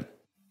that,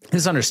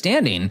 this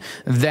understanding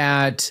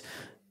that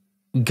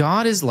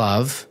God is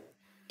love.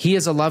 He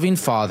is a loving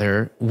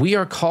Father. We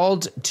are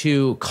called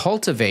to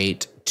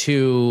cultivate,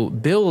 to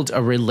build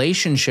a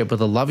relationship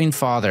with a loving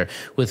Father,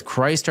 with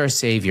Christ our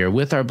Savior,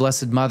 with our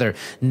Blessed Mother,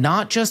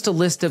 not just a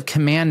list of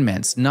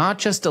commandments, not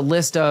just a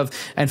list of,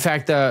 in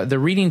fact, the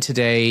reading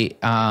today,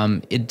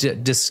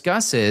 it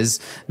discusses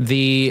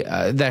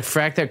that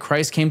fact that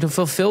Christ came to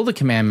fulfill the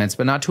commandments,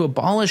 but not to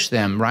abolish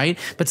them, right?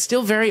 But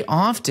still very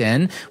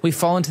often we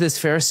fall into this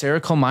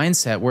Pharisaical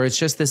mindset where it's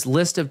just this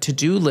list of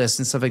to-do lists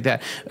and stuff like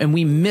that, and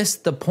we miss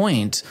the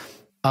point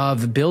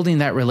of building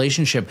that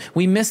relationship.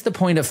 We miss the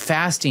point of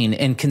fasting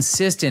and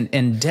consistent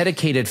and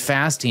dedicated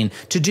fasting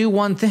to do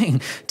one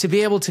thing, to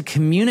be able to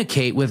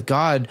communicate with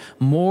God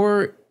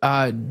more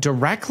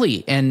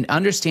directly and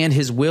understand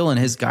his will and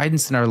his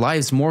guidance in our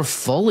lives more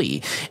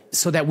fully,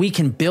 so that we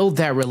can build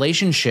that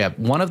relationship,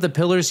 one of the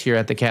pillars here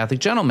at the Catholic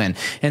Gentleman.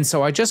 And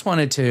so I just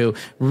wanted to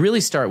really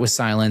start with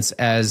silence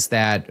as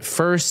that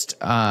first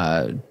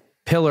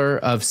pillar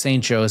of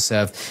St.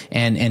 Joseph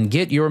and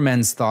get your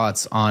men's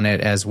thoughts on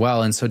it as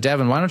well. And so,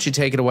 Devin, why don't you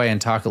take it away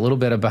and talk a little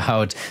bit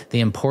about the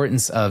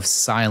importance of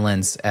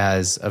silence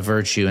as a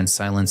virtue and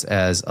silence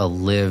as a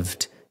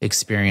lived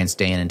experience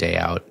day in and day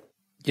out?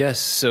 Yes,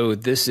 so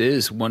this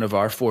is one of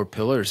our 4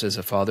 pillars as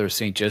a father of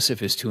St.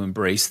 Joseph, is to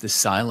embrace the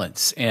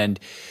silence. And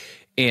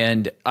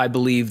I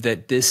believe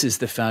that this is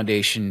the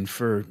foundation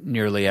for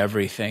nearly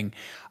everything.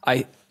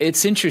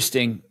 It's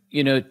interesting,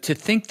 to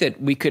think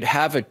that we could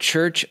have a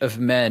church of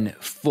men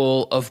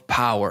full of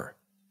power.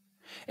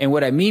 And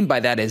what I mean by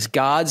that is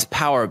God's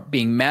power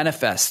being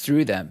manifest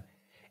through them.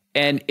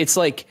 And it's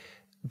like,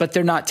 but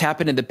they're not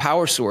tapping into the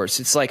power source.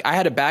 It's like I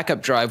had a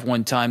backup drive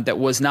one time that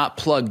was not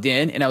plugged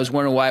in, and I was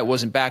wondering why it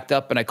wasn't backed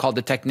up, and I called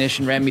the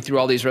technician, ran me through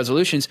all these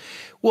resolutions.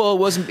 Well, it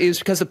was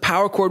because the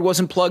power cord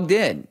wasn't plugged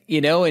in,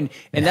 and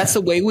that's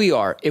the way we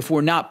are. If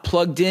we're not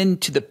plugged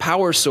into the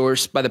power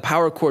source by the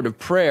power cord of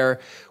prayer,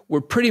 we're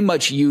pretty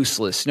much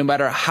useless, no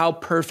matter how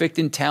perfect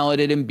and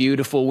talented and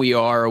beautiful we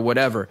are or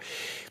whatever.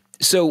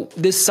 So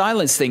this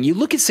silence thing, you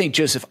look at St.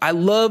 Joseph. I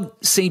love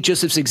St.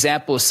 Joseph's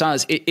example of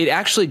silence. It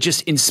actually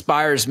just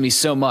inspires me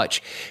so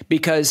much,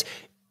 because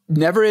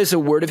never is a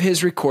word of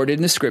his recorded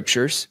in the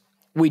scriptures.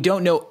 We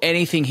don't know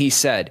anything he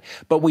said,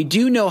 but we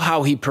do know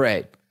how he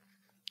prayed,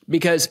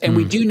 and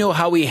we do know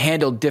how he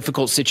handled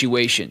difficult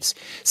situations.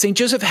 St.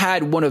 Joseph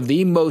had one of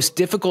the most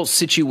difficult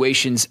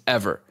situations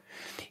ever.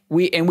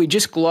 We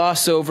just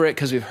gloss over it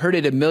because we've heard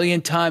it a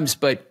million times,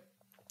 but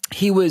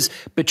he was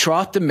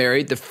betrothed and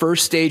married, the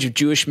first stage of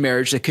Jewish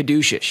marriage, the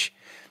Kedushish,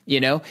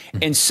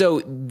 And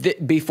so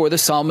before the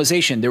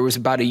solemnization, there was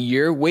about a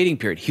year waiting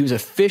period. He was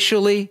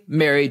officially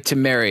married to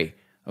Mary,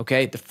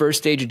 okay? The first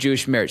stage of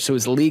Jewish marriage, so it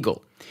was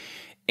legal.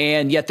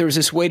 And yet there was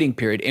this waiting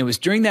period. And it was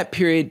during that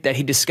period that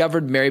he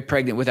discovered Mary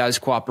pregnant without his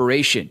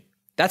cooperation.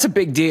 That's a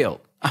big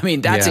deal. I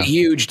mean, that's a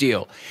huge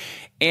deal.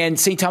 And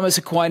St. Thomas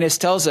Aquinas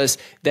tells us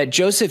that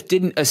Joseph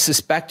didn't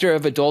suspect her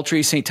of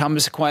adultery. St.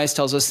 Thomas Aquinas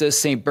tells us this,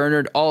 St.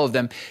 Bernard, all of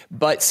them.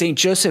 But St.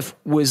 Joseph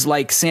was,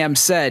 like Sam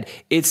said,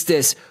 it's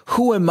this,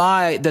 who am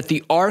I that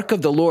the ark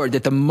of the Lord,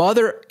 that the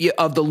mother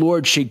of the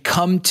Lord should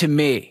come to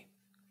me?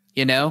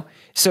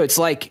 So it's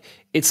like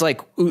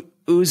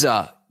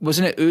Uzzah,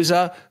 wasn't it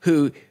Uzzah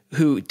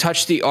who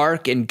touched the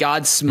ark and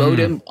God smote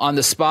him on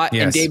the spot?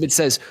 Yes. And David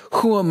says,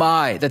 who am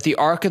I that the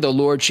ark of the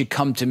Lord should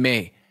come to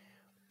me?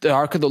 The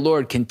ark of the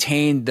Lord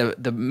contained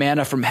the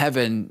manna from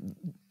heaven,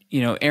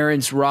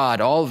 Aaron's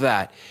rod, all of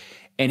that.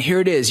 And here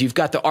it is. You've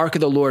got the ark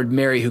of the Lord,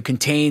 Mary, who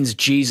contains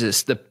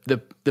Jesus,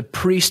 the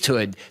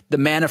priesthood, the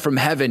manna from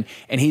heaven.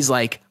 And he's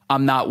like,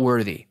 I'm not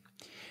worthy.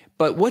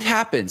 But what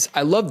happens?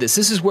 I love this.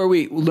 This is where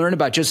we learn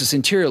about Joseph's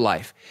interior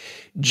life.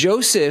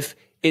 Joseph,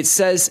 it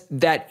says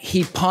that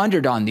he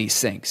pondered on these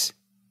things.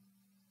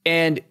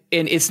 And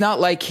it's not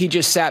like he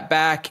just sat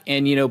back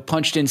and,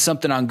 punched in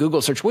something on Google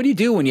search. What do you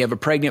do when you have a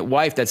pregnant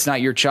wife that's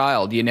not your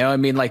child?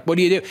 What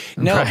do you do?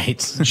 No, right.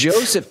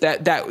 Joseph,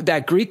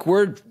 that Greek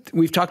word,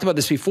 we've talked about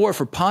this before,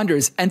 for ponder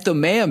is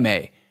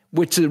enthomeme,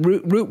 which the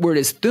root word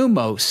is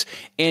thumos,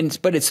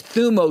 but it's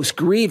thumos,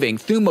 grieving,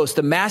 thumos,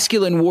 the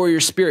masculine warrior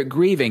spirit,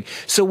 grieving.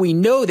 So we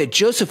know that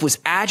Joseph was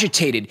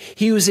agitated.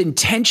 He was in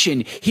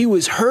tension. He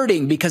was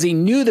hurting because he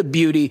knew the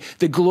beauty,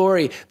 the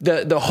glory,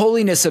 the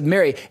holiness of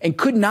Mary, and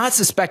could not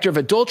suspect her of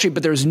adultery,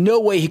 but there's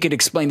no way he could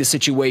explain the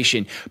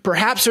situation.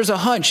 Perhaps there's a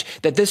hunch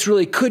that this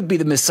really could be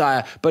the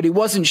Messiah, but he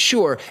wasn't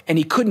sure, and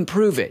he couldn't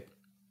prove it.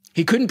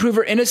 He couldn't prove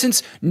her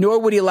innocence, nor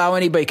would he allow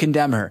anybody to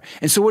condemn her.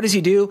 And so what does he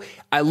do?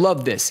 I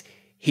love this.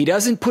 He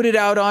doesn't put it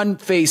out on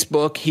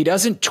Facebook. He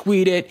doesn't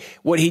tweet it.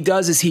 What he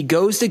does is he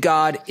goes to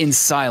God in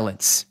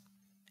silence.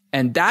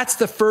 And that's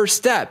the first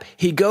step.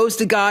 He goes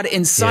to God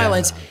in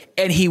silence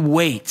and he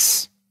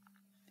waits.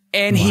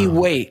 And he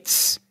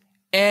waits.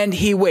 And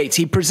he waits.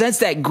 He presents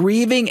that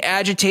grieving,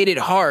 agitated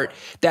heart,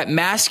 that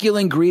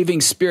masculine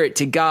grieving spirit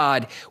to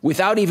God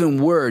without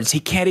even words. He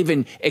can't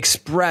even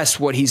express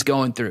what he's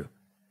going through.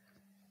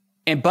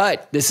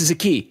 But this is a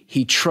key.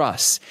 He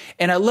trusts.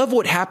 And I love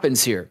what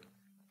happens here.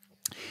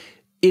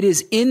 It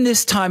is in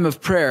this time of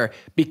prayer,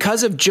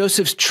 because of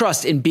Joseph's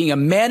trust in being a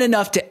man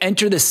enough to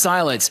enter the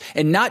silence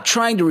and not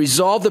trying to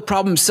resolve the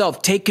problem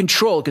himself, take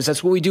control, because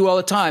that's what we do all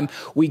the time.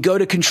 We go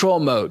to control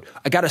mode.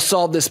 I got to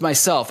solve this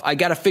myself. I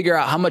got to figure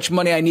out how much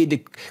money I need to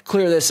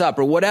clear this up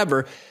or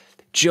whatever.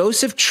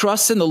 Joseph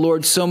trusts in the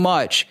Lord so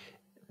much,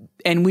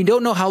 and we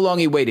don't know how long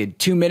he waited.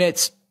 2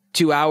 minutes,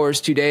 2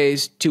 hours, 2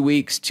 days, 2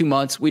 weeks, 2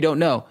 months. We don't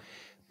know.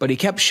 But he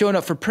kept showing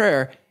up for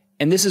prayer,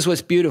 and this is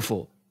what's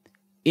beautiful.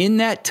 In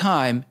that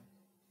time,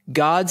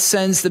 God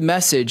sends the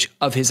message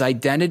of his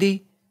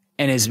identity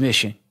and his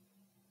mission.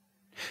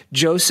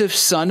 Joseph,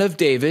 son of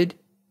David,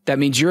 that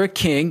means you're a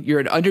king, you're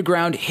an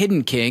underground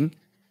hidden king.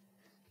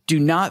 Do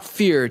not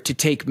fear to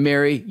take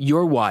Mary,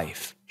 your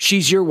wife.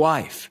 She's your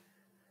wife.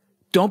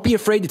 Don't be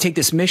afraid to take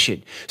this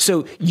mission.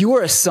 So you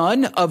are a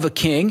son of a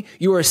king.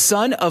 You are a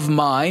son of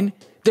mine.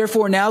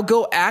 Therefore, now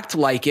go act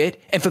like it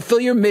and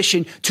fulfill your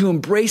mission to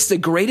embrace the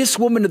greatest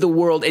woman of the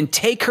world and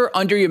take her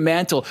under your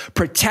mantle,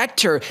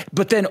 protect her,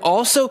 but then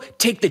also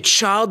take the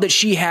child that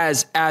she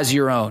has as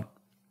your own.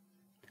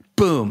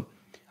 Boom.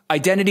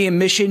 Identity and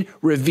mission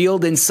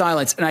revealed in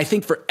silence. And I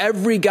think for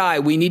every guy,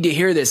 we need to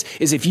hear this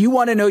is if you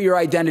want to know your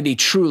identity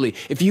truly,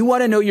 if you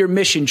want to know your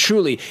mission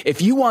truly,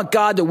 if you want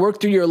God to work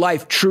through your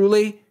life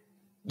truly,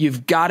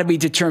 you've got to be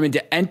determined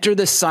to enter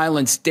the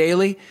silence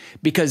daily,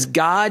 because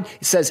God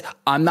says,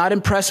 I'm not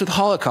impressed with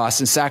holocausts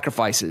and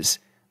sacrifices,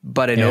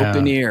 but an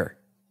open ear,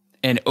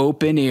 an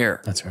open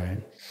ear. That's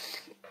right.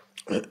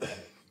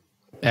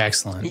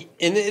 Excellent.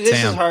 And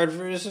this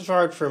is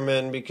hard for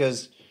men,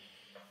 because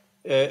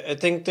I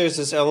think there's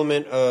this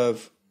element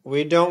of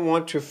we don't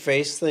want to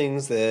face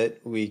things that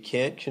we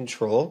can't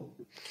control.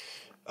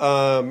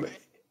 And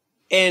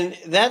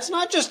that's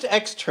not just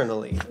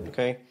externally,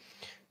 okay?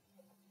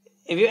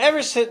 If you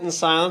ever sit in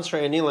silence for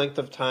any length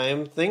of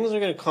time, things are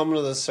going to come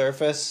to the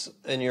surface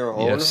in your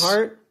own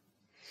heart.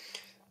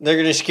 They're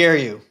going to scare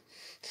you.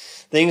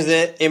 Things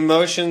that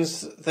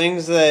emotions,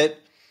 things that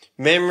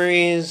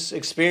memories,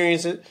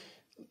 experiences,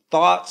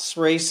 thoughts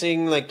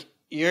racing, like,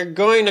 you're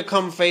going to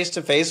come face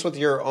to face with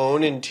your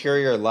own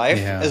interior life,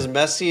 as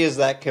messy as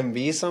that can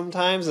be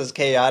sometimes, as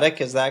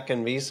chaotic as that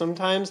can be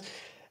sometimes.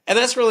 And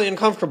that's really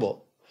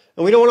uncomfortable.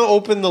 And we don't want to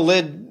open the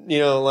lid, we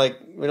don't want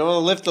to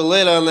lift the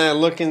lid on that,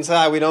 look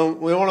inside. We don't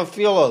want to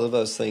feel all of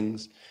those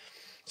things.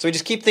 So we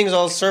just keep things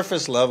all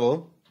surface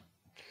level.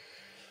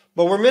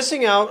 But we're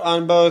missing out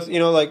on both,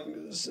 like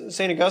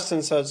St.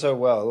 Augustine said so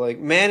well, like,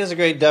 man is a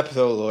great depth,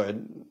 O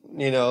Lord.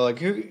 Like,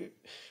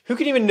 who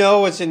can even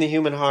know what's in the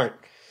human heart?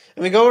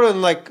 And we go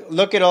and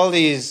look at all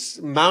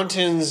these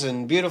mountains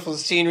and beautiful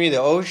scenery, the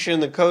ocean,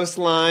 the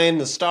coastline,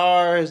 the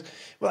stars.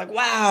 We're like,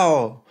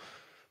 wow.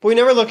 But we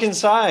never look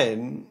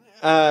inside.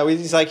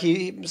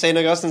 St.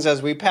 Augustine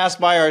says, we pass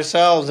by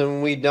ourselves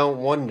and we don't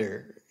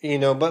wonder,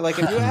 But if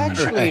you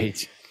actually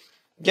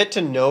get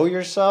to know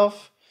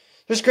yourself,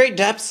 there's great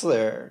depths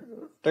there.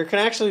 There can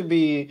actually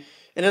be,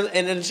 and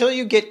until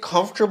you get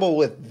comfortable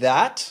with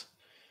that,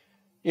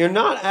 you're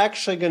not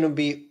actually going to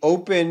be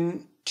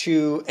open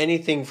to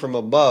anything from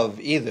above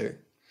either.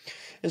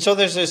 And so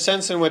there's a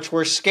sense in which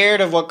we're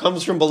scared of what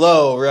comes from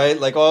below, right?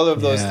 Like all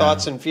of those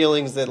thoughts and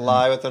feelings that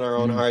lie within our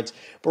own hearts.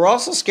 But we're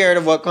also scared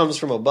of what comes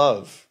from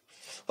above.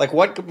 Like,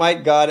 what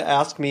might God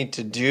ask me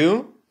to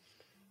do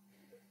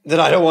that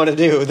I don't want to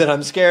do, that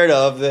I'm scared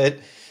of, that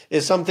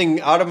is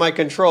something out of my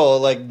control,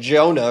 like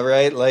Jonah,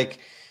 right? Like,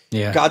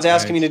 God's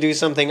asking me to do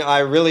something I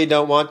really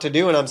don't want to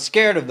do, and I'm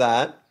scared of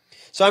that.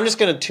 So I'm just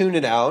going to tune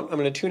it out. I'm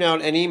going to tune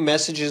out any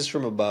messages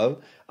from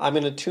above. I'm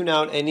going to tune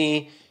out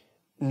any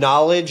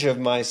knowledge of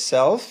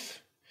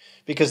myself,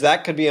 because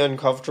that could be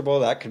uncomfortable.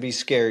 That could be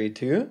scary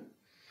too.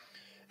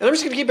 And I'm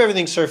just going to keep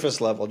everything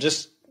surface level.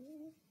 Just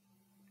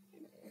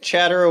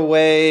chatter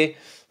away,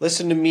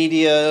 listen to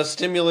media,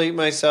 stimulate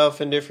myself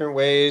in different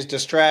ways,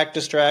 distract.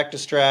 I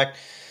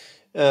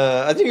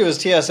think it was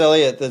T.S.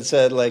 Eliot that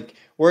said,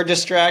 we're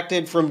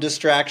distracted from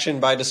distraction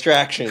by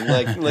distraction.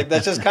 Like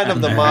that's just kind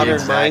of the modern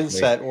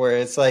mindset, where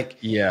it's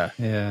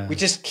we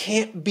just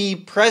can't be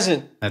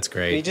present. That's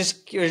great.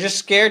 You're just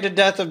scared to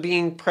death of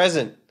being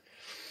present.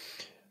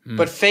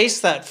 But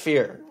face that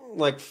fear.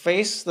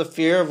 Face the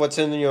fear of what's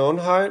in your own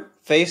heart.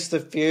 Face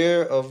the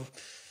fear of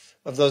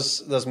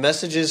those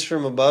messages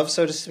from above,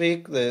 so to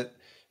speak. That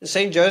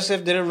Saint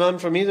Joseph didn't run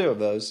from either of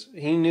those.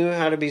 He knew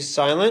how to be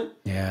silent.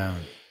 Yeah.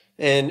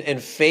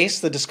 And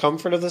face the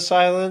discomfort of the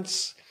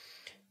silence.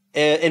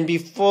 And be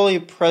fully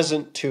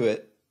present to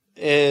it.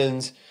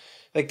 And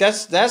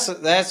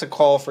that's a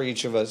call for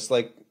each of us.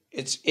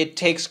 It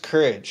takes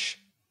courage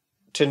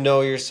to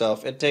know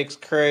yourself. It takes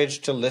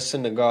courage to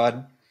listen to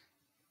God.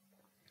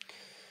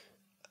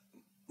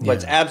 But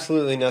it's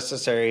absolutely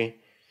necessary.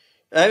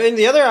 I mean,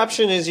 the other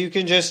option is you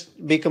can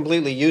just be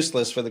completely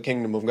useless for the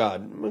kingdom of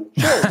God.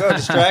 Sure, go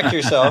distract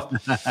yourself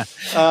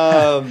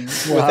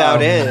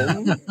without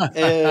end.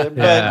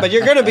 But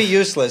you're going to be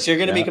useless. You're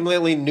going to be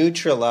completely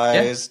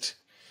neutralized.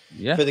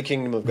 For the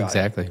kingdom of God.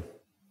 Exactly.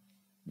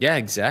 Yeah,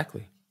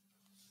 exactly.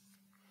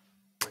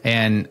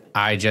 And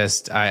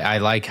I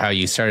like how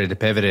you started to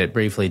pivot it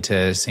briefly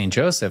to St.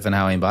 Joseph and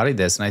how he embodied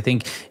this. And I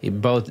think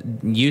both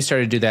you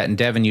started to do that, and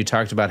Devin, you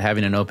talked about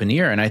having an open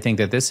ear. And I think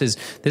that this is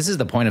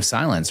the point of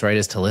silence, right?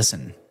 Is to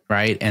listen.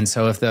 Right. And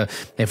so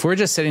if we're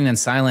just sitting in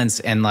silence,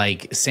 and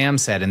like Sam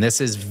said, and this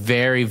is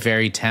very,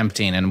 very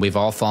tempting, and we've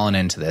all fallen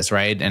into this,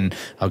 right? And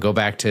I'll go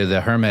back to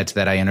the hermit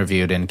that I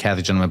interviewed in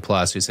Catholic Gentleman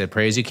Plus, who said,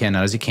 pray as you can,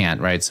 not as you can't.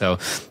 Right. So,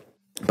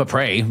 but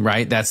pray,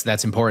 right?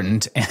 That's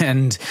important.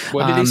 And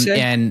what did he say?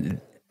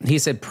 And he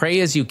said, pray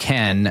as you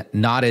can,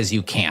 not as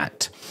you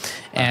can't.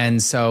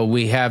 And so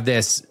we have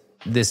this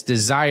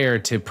desire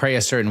to pray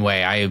a certain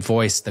way. I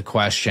voiced the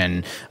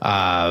question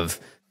of,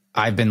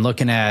 I've been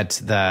looking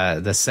at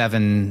the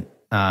 7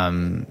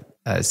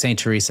 Saint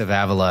Teresa of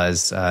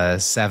Avila's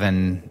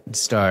seven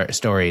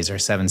stories or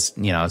seven,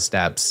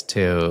 steps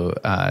to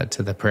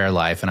the prayer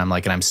life, and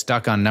I'm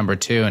stuck on number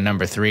 2 and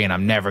number 3, and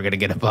I'm never going to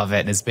get above it.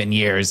 And it's been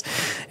years.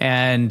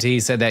 And he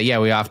said that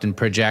we often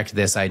project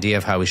this idea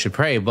of how we should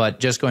pray,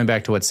 but just going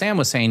back to what Sam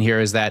was saying here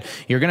is that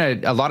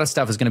a lot of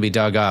stuff is going to be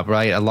dug up,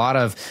 right? A lot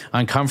of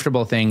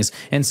uncomfortable things,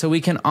 and so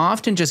we can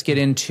often just get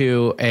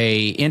into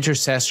a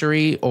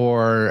intercessory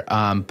or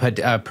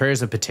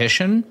prayers of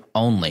petition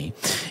only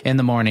in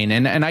the morning.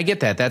 And I get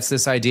that. That's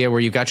this idea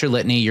where you've got your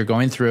litany, you're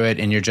going through it,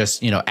 and you're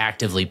just,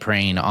 actively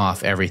praying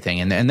off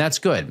everything. And that's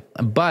good.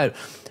 But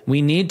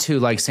we need to,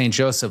 like St.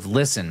 Joseph,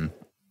 listen,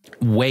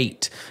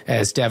 wait,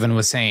 as Devin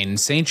was saying.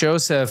 St.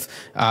 Joseph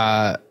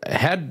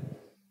had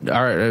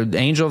our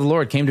angel of the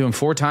Lord came to him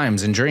 4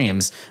 times in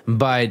dreams,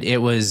 but it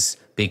was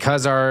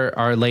because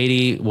Our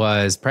Lady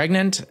was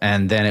pregnant,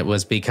 and then it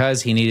was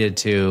because he needed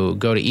to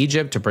go to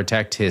Egypt to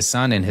protect his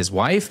son and his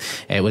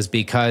wife. It was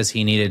because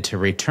he needed to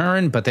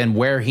return, but then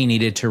where he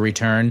needed to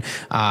return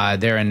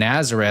there in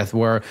Nazareth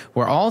were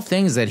all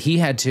things that he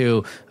had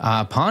to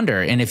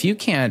ponder. And if you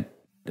can't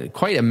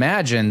quite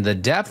imagine the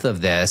depth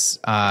of this,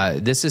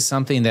 this is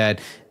something that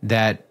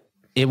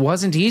it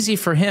wasn't easy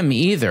for him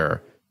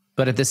either.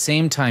 But at the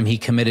same time, he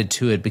committed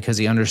to it because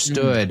he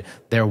understood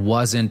there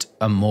wasn't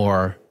a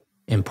more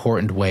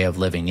important way of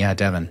living. Yeah,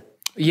 Devin.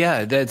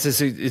 Yeah,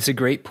 it's a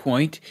great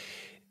point.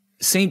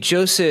 St.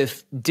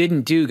 Joseph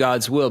didn't do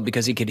God's will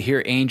because he could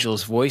hear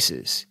angels'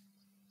 voices.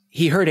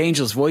 He heard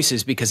angels'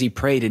 voices because he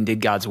prayed and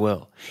did God's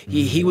will.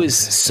 He was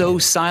so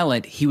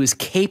silent, he was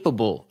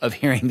capable of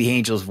hearing the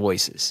angels'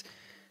 voices.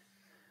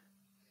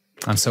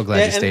 I'm so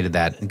glad you stated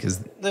that, because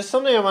there's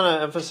something I want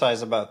to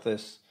emphasize about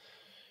this.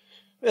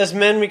 As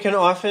men, we can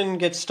often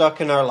get stuck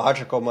in our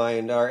logical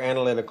mind, our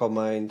analytical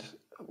mind,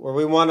 where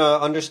we want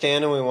to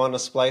understand and we want to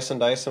splice and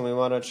dice and we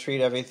want to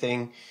treat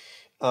everything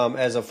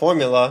as a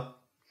formula.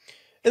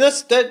 And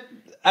that's that.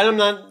 I'm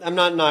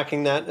not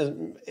knocking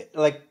that.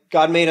 Like,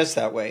 God made us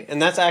that way, and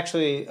that's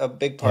actually a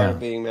big part of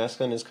being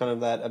masculine, is kind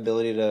of that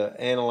ability to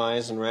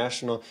analyze and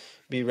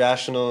be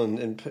rational,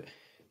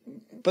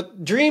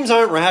 but dreams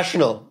aren't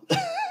rational.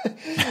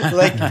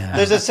 Like,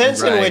 there's a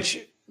sense in which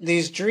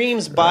these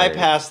dreams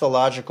bypass the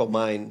logical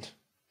mind.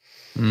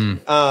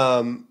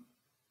 And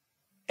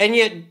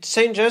yet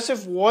St.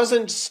 Joseph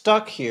wasn't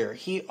stuck here.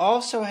 He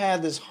also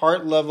had this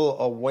heart level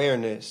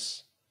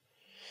awareness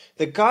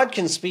that God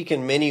can speak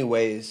in many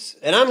ways.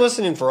 And I'm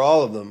listening for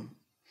all of them.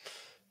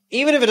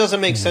 Even if it doesn't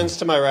make sense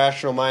to my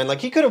rational mind.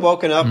 Like, he could have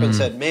woken up and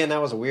said, man,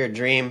 that was a weird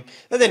dream.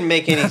 That didn't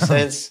make any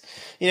sense.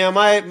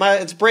 My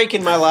it's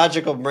breaking my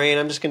logical brain.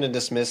 I'm just going to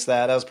dismiss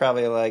that. That was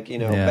probably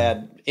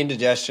bad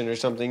indigestion or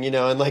something,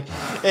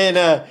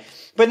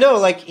 but no,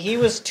 like, he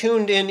was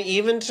tuned in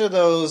even to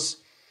those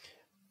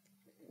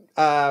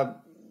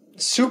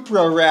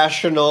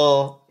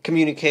supra-rational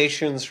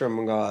communications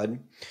from God,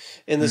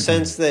 in the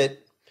sense that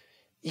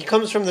he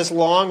comes from this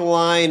long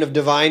line of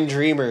divine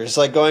dreamers,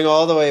 like going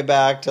all the way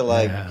back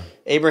to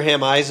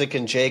Abraham, Isaac,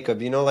 and Jacob.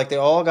 They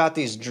all got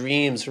these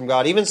dreams from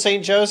God. Even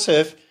St.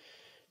 Joseph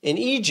in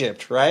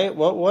Egypt, right?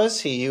 What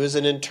was he? He was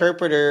an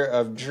interpreter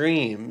of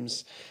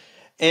dreams.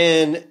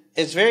 And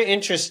it's very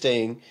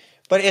interesting.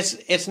 But it's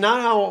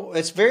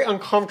very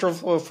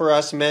uncomfortable for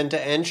us men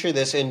to enter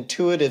this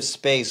intuitive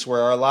space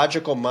where our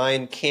logical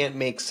mind can't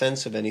make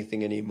sense of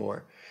anything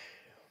anymore.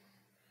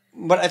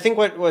 But I think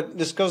what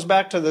this goes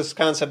back to this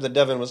concept that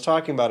Devin was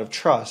talking about of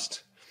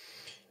trust.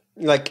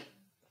 Like,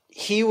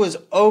 he was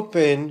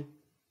open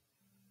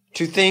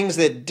to things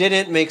that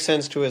didn't make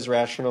sense to his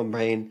rational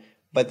brain,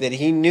 but that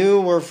he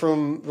knew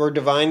were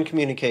divine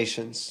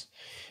communications.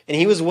 And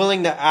he was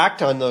willing to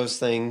act on those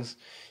things,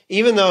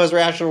 even though his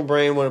rational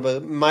brain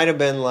might have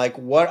been like,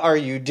 what are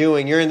you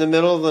doing? You're in the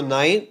middle of the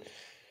night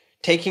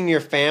taking your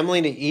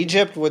family to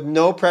Egypt with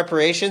no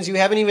preparations. You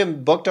haven't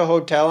even booked a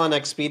hotel on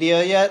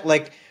Expedia yet.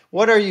 Like,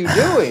 what are you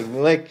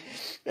doing? Like,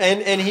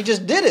 and he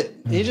just did it.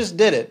 He just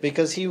did it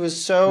because he was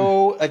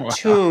so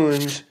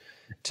attuned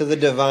to the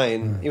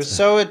divine. He was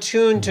so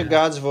attuned to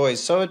God's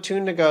voice, so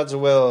attuned to God's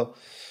will,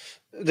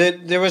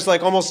 that there was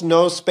like almost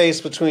no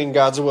space between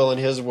God's will and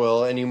his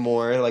will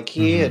anymore. Like,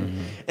 he had,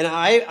 and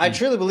I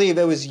truly believe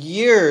it was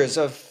years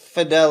of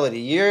fidelity,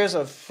 years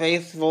of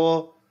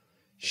faithful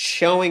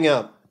showing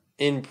up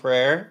in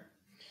prayer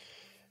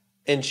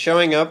and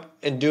showing up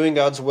and doing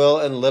God's will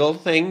and little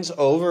things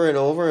over and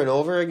over and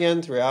over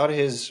again throughout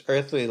his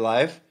earthly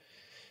life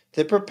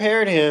that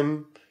prepared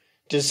him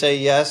to say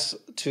yes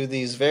to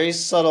these very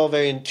subtle,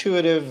 very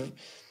intuitive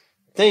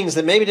things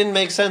that maybe didn't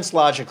make sense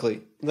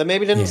logically, that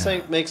maybe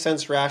didn't make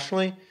sense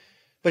rationally,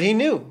 but he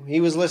knew,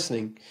 he was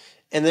listening.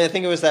 And then I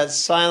think it was that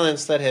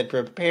silence that had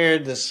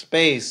prepared the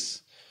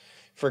space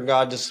for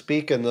God to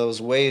speak in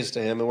those ways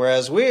to him. And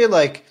whereas we're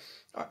like,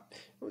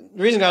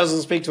 the reason God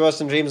doesn't speak to us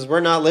in dreams is we're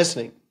not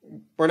listening.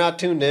 We're not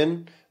tuned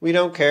in. We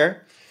don't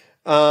care.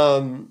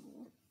 And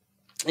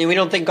we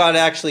don't think God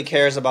actually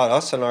cares about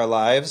us and our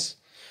lives.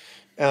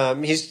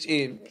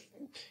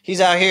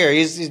 He's out here.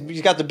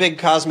 He's got the big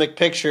cosmic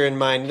picture in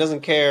mind. He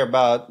doesn't care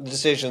about the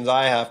decisions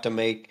I have to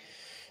make.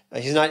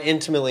 He's not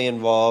intimately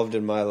involved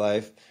in my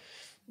life.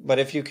 But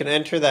if you can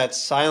enter that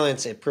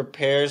silence, it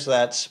prepares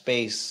that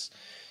space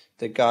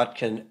that God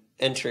can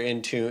enter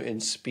into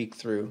and speak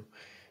through.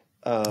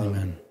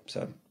 Amen.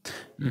 So.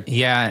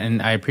 Yeah,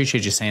 and I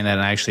appreciate you saying that.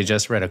 And I actually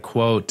just read a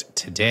quote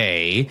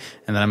today,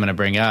 and that I'm going to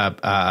bring up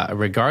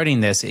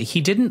regarding this.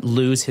 He didn't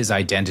lose his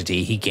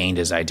identity; he gained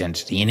his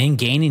identity, and in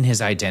gaining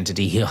his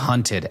identity, he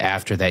hunted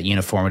after that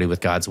uniformity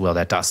with God's will,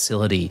 that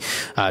docility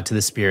to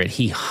the Spirit.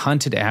 He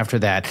hunted after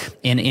that,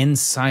 and in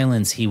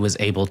silence, he was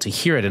able to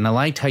hear it. And I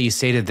liked how you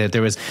stated that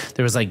there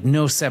was like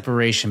no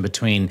separation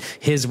between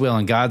his will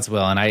and God's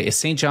will. And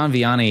St. John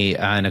Vianney,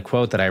 in a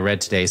quote that I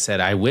read today, said,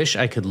 "I wish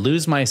I could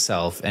lose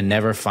myself and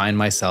never find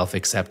myself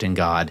except in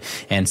God."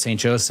 And St.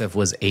 Joseph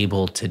was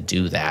able to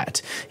do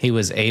that. He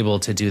was able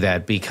to do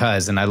that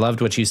because, and I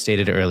loved what you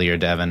stated earlier,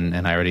 Devin,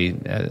 and I already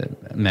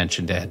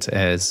mentioned it,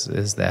 is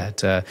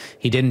that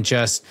he didn't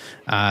just,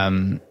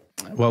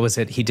 what was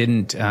it? He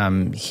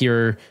didn't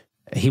hear,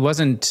 he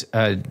wasn't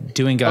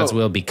doing God's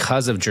will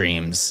because of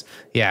dreams.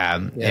 Yeah,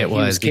 it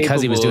was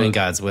because he was doing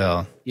God's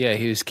will. Yeah,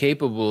 he was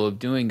capable of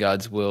doing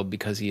God's will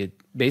because he had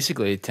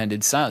basically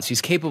attended silence.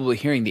 He's capable of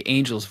hearing the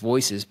angels'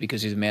 voices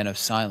because he's a man of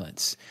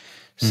silence.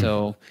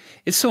 So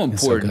it's so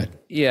important. So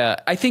yeah.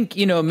 I think,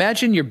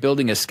 imagine you're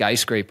building a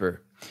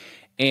skyscraper,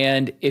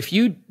 and if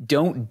you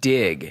don't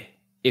dig,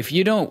 if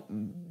you don't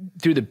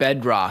through the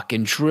bedrock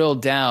and drill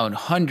down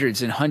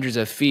hundreds and hundreds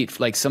of feet,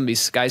 like some of these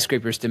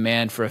skyscrapers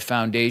demand for a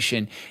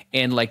foundation,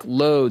 and like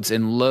loads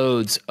and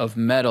loads of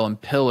metal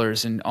and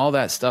pillars and all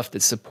that stuff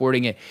that's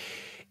supporting it.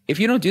 If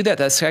you don't do that,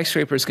 that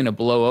skyscraper is going to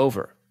blow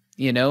over.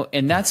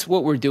 And that's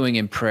what we're doing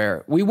in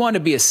prayer. We want to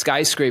be a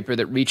skyscraper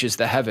that reaches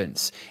the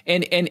heavens,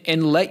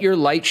 and let your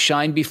light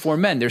shine before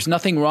men. There's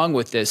nothing wrong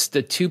with this.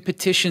 The two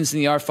petitions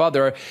in the Our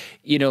Father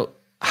are,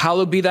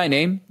 hallowed be thy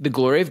name, the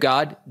glory of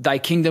God, thy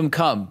kingdom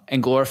come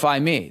and glorify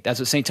me.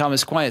 That's what St.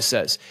 Thomas Aquinas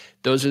says.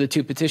 Those are the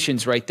two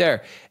petitions right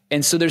there.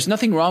 And so there's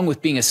nothing wrong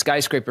with being a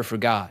skyscraper for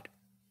God,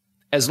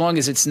 as long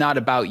as it's not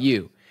about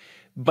you.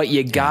 But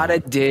you gotta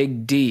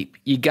dig deep.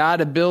 You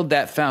gotta build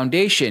that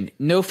foundation.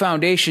 No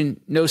foundation,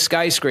 no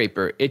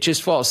skyscraper. It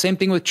just falls. Same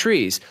thing with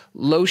trees.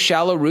 Low,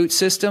 shallow root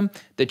system,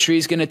 the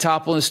tree's gonna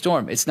topple in a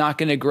storm. It's not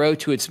gonna grow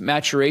to its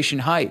maturation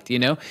height,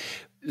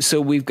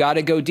 So we've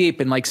gotta go deep.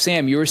 And like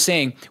Sam, you were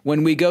saying,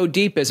 when we go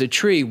deep as a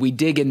tree, we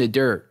dig in the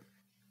dirt.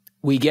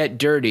 We get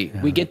dirty.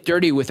 Yeah. We get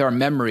dirty with our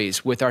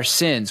memories, with our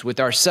sins,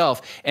 with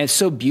ourself. And it's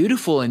so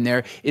beautiful in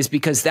there is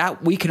because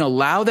that we can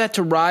allow that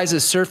to rise to the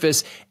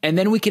surface, and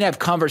then we can have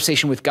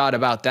conversation with God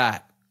about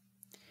that.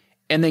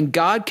 And then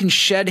God can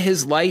shed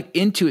his light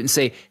into it and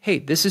say, hey,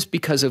 this is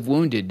because of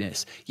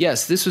woundedness.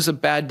 Yes, this was a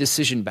bad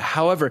decision, but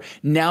however,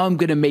 now I'm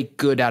going to make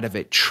good out of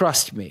it.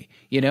 Trust me,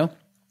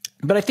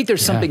 But I think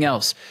there's something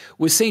else.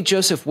 With St.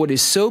 Joseph, what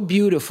is so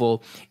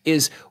beautiful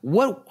is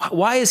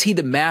why is he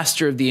the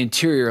master of the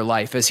interior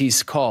life, as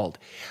he's called?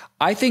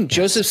 I think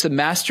Joseph's the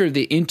master of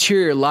the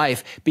interior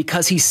life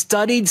because he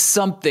studied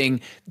something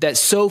that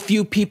so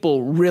few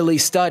people really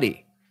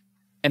study,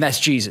 and that's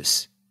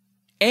Jesus.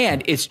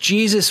 And it's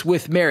Jesus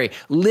with Mary,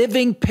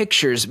 living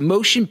pictures,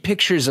 motion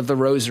pictures of the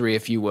rosary,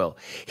 if you will.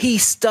 He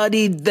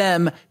studied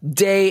them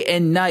day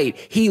and night.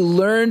 He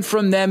learned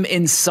from them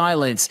in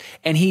silence,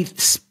 and he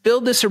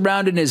spilled this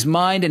around in his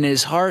mind and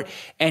his heart,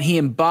 and he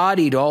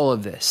embodied all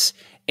of this.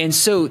 And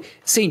so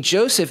St.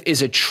 Joseph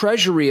is a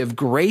treasury of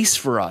grace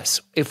for us.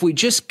 If we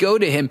just go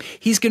to him,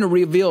 he's going to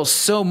reveal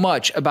so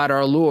much about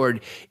our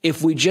Lord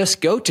if we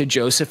just go to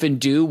Joseph and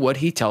do what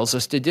he tells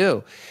us to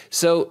do.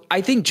 So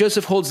I think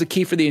Joseph holds the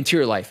key for the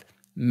interior life.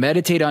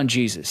 Meditate on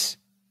Jesus.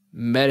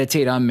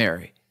 Meditate on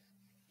Mary.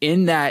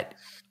 In that,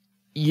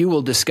 you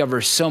will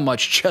discover so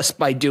much just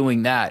by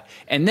doing that.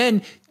 And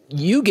then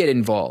you get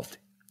involved.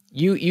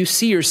 You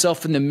see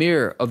yourself in the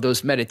mirror of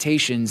those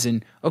meditations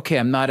and, okay,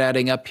 I'm not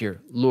adding up here.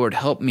 Lord,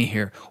 help me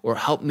here, or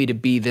help me to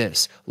be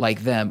this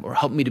like them, or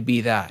help me to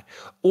be that,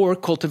 or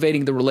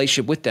cultivating the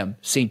relationship with them.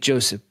 St.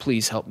 Joseph,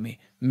 please help me.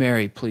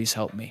 Mary, please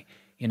help me,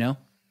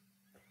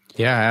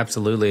 Yeah,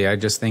 absolutely. I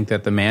just think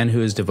that the man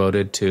who is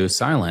devoted to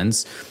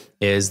silence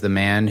is the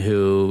man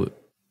who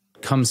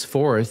comes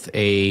forth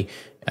an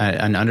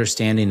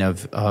understanding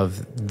of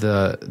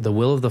the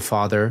will of the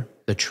Father,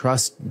 the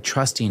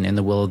trusting in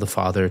the will of the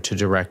Father to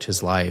direct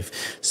his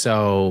life.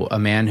 So a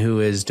man who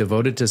is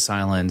devoted to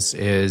silence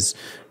is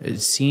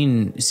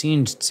seeing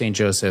St.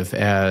 Joseph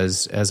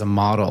as a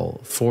model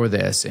for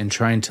this and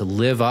trying to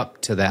live up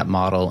to that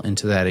model and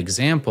to that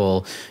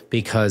example,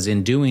 because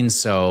in doing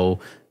so,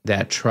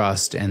 that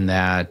trust and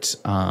that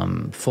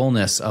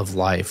fullness of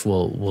life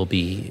will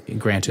be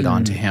granted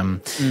onto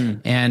him.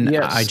 And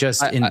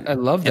yes. I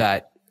love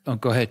that. Oh,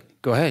 go ahead.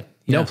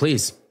 Yeah. No,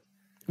 please.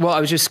 Well, I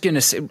was just going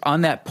to say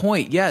on that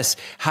point, yes.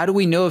 How do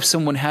we know if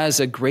someone has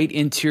a great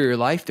interior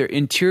life? Their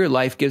interior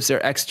life gives their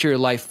exterior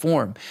life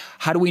form.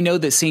 How do we know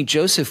that St.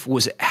 Joseph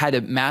had a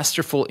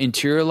masterful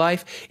interior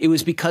life? It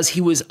was because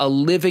he was a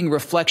living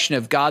reflection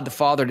of God the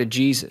Father to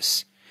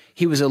Jesus.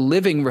 He was a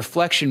living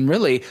reflection,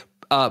 really,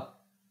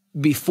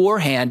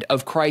 beforehand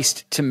of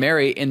Christ to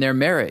Mary in their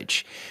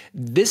marriage.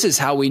 This is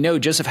how we know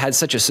Joseph had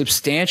such a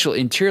substantial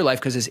interior life,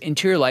 because his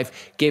interior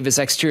life gave his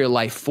exterior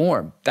life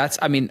form. That's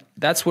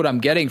what I'm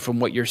getting from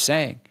what you're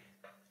saying.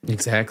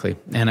 Exactly.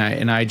 And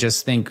I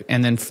just think,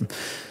 and then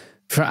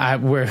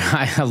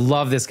I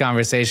love this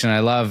conversation.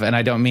 And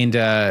I don't mean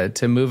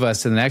to move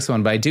us to the next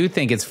one, but I do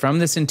think it's from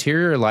this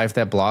interior life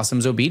that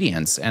blossoms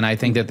obedience. And I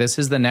think that this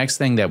is the next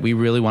thing that we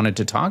really wanted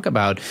to talk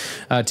about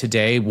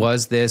today,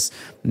 was this,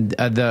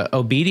 the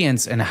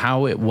obedience and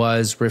how it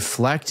was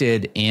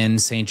reflected in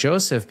St.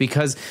 Joseph.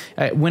 Because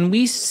when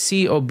we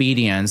see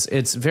obedience,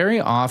 it's very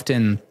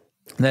often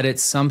that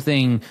it's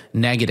something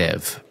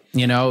negative.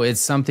 You know, it's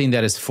something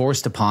that is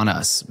forced upon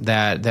us,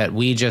 that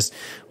we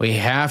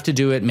have to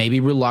do it,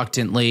 maybe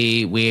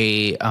reluctantly.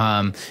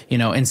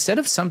 Instead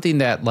of something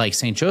that, like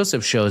St.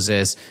 Joseph shows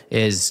us,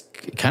 is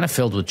kind of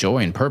filled with joy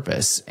and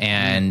purpose.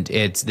 And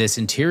it's this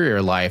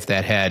interior life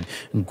that had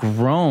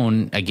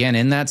grown, again,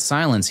 in that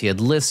silence. He had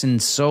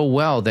listened so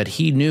well that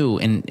he knew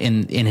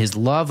in his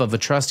love of a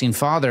trusting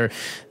father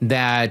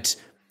that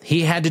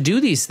he had to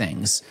do these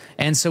things.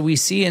 And so we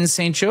see in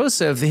St.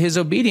 Joseph his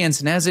obedience,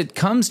 and as it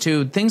comes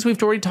to things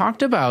we've already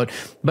talked about,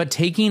 but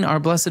taking our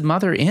Blessed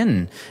Mother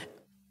in,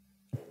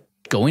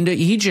 going to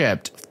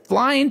Egypt,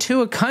 flying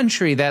to a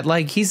country that,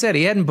 like he said,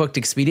 he hadn't booked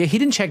Expedia. He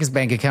didn't check his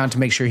bank account to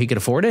make sure he could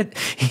afford it.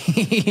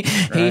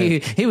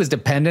 He was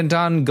dependent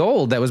on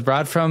gold that was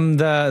brought from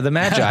the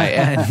Magi.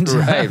 And,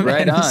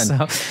 right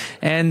on.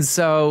 And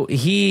so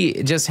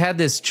he just had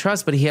this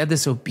trust, but he had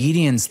this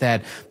obedience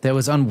that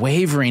was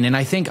unwavering. And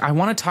I think I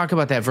want to talk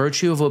about that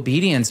virtue of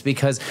obedience,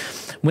 because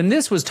when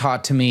this was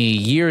taught to me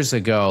years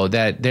ago,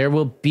 that there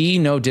will be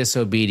no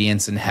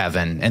disobedience in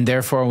heaven, and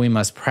therefore we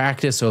must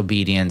practice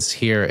obedience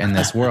here in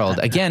this world.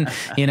 Again,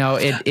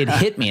 it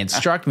hit me, it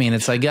struck me, and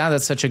it's like, yeah,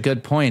 that's such a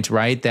good point,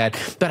 right?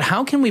 But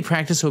how can we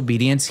practice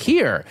obedience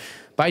here?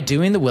 By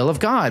doing the will of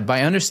God,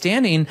 by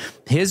understanding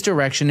his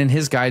direction and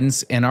his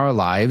guidance in our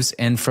lives,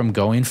 and from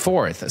going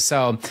forth.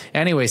 So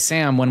anyway,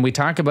 Sam, when we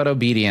talk about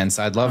obedience,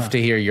 I'd love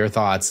to hear your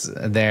thoughts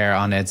there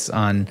on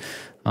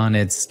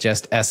its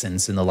just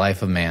essence in the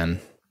life of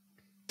man.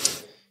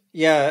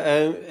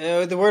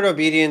 Yeah, the word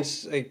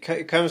obedience,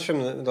 it comes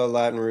from the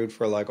Latin root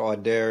for like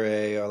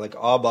audere, or like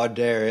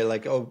audere,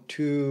 like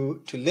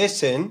to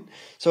listen.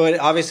 So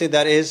obviously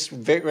that is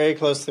very, very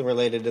closely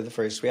related to the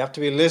first. We have to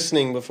be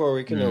listening before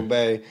we can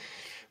obey.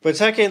 But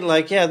second,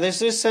 there's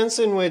this sense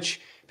in which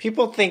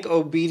people think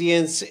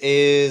obedience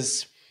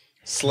is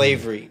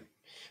slavery.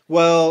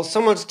 Well,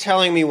 someone's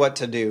telling me what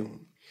to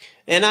do,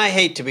 and I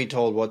hate to be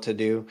told what to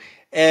do,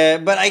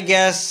 but I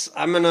guess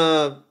I'm going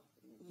to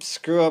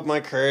screw up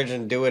my courage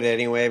and do it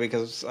anyway,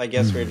 because I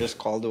guess we're just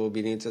called to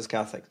obedience as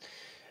Catholics.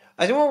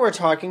 I think what we're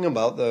talking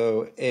about,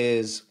 though,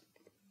 is,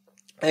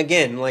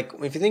 again, like,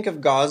 if you think of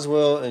God's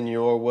will and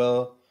your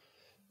will,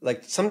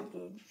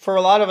 for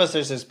a lot of us,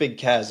 there's this big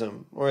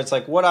chasm where it's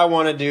like, what I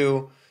want to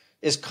do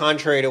is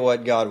contrary to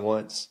what God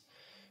wants.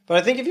 But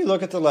I think if you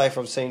look at the life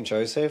of St.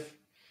 Joseph,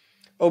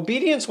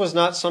 obedience was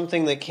not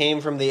something that came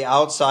from the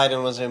outside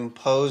and was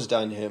imposed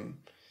on him.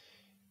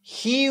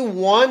 He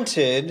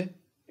wanted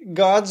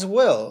God's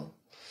will.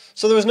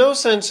 So there was no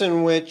sense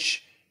in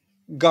which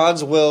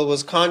God's will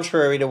was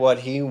contrary to what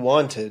he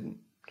wanted,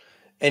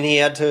 and he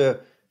had to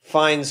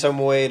find some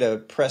way to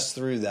press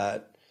through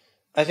that.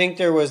 I think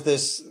there was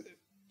this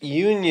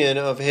union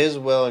of his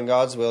will and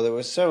God's will that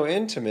was so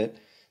intimate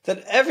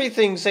that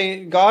everything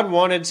God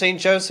wanted St.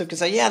 Joseph to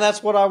say, yeah,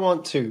 that's what I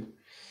want too.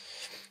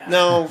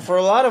 Now, for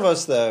a lot of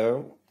us,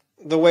 though,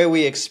 the way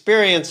we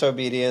experience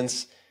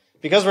obedience,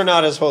 because we're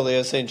not as holy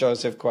as St.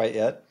 Joseph quite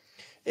yet,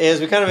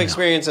 is we kind of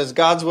experience as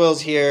God's will is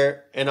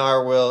here and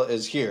our will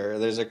is here.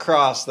 There's a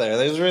cross there.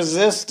 There's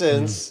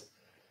resistance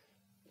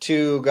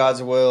to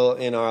God's will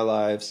in our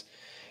lives.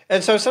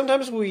 And so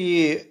sometimes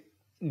we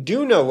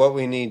do know what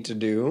we need to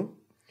do.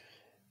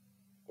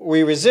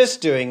 We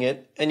resist doing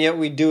it, and yet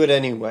we do it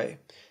anyway.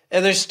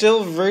 And there's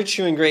still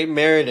virtue and great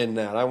merit in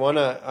that. I want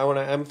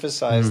to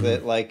emphasize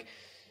that,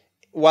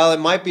 while it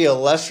might be a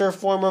lesser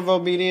form of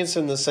obedience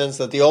in the sense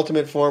that the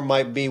ultimate form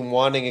might be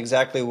wanting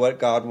exactly what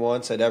God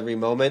wants at every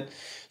moment,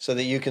 so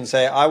that you can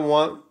say, I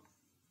want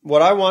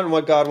what I want and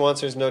what God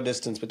wants. There's no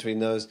distance between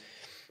those.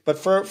 But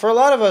for a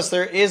lot of us,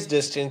 there is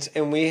distance,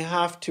 and we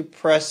have to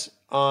press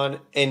on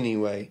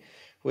anyway.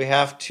 We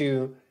have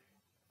to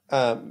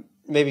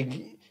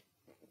maybe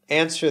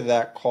answer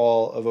that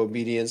call of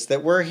obedience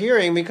that we're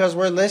hearing because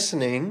we're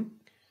listening,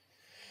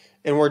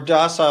 and we're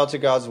docile to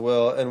God's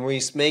will, and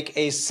we make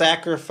a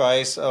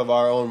sacrifice of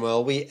our own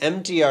will. We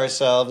empty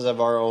ourselves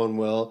of our own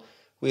will.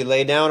 We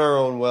lay down our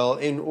own will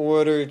in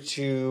order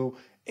to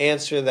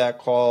answer that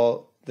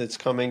call that's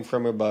coming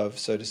from above,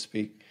 so to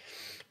speak.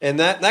 And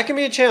that can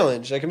be a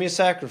challenge. That can be a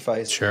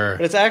sacrifice. Sure.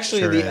 But it's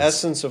actually the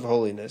essence of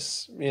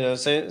holiness.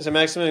 St.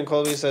 Maximilian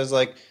Kolbe says,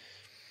 the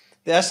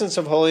essence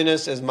of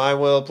holiness is my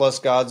will plus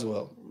God's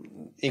will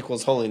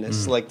equals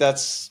holiness.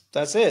 That's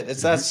it.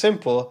 It's that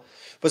simple.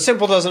 But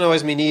simple doesn't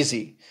always mean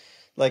easy.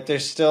 There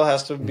still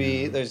has to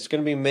be, there's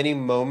going to be many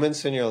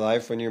moments in your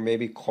life when you're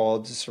maybe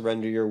called to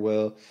surrender your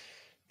will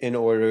in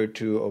order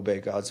to obey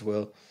God's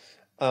will.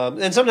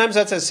 And sometimes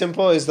that's as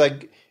simple as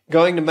like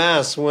going to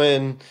mass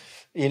when,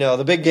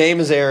 the big game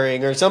is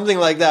airing or something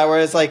like that, where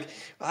it's like,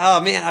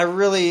 oh man, I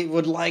really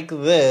would like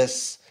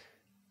this.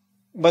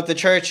 But the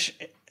church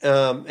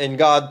and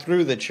God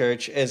through the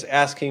church is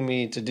asking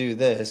me to do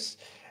this.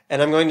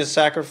 And I'm going to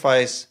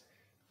sacrifice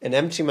and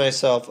empty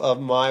myself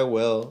of my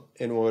will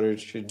in order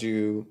to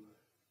do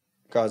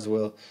God's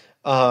will.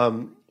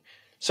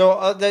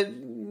 So that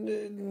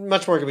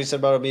much more can be said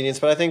about obedience,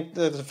 but I think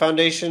the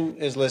foundation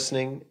is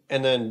listening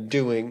and then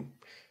doing.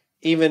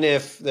 Even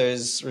if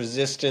there's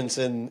resistance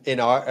at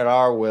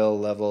our will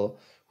level,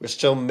 we're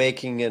still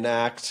making an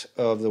act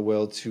of the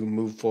will to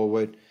move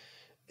forward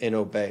and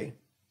obey.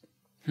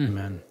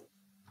 Amen.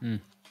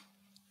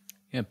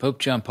 Yeah, Pope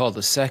John Paul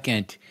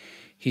II,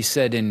 he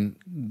said in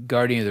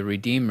Guardian of the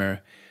Redeemer,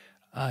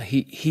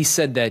 he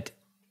said that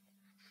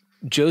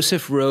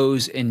Joseph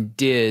rose and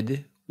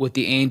did what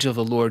the angel of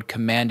the Lord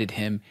commanded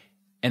him.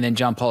 And then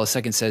John Paul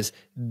II says,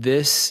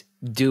 this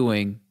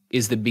doing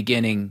is the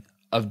beginning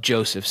of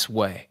Joseph's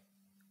way.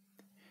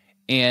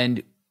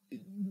 And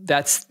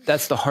that's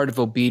the heart of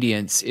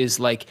obedience, is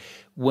like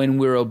when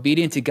we're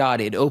obedient to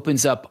God, it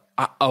opens up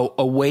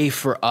a way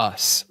for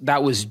us.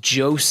 That was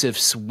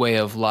Joseph's way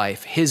of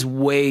life. His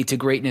way to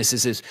greatness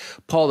is this.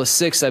 Paul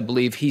VI, I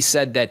believe, he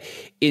said that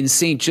in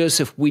St.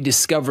 Joseph, we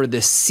discover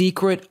the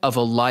secret of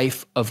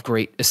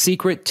a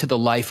secret to the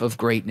life of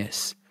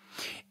greatness.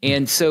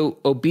 And so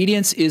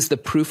obedience is the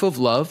proof of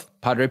love.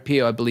 Padre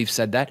Pio, I believe,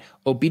 said that.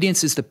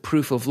 Obedience is the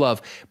proof of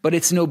love, but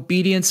it's an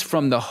obedience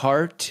from the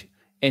heart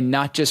and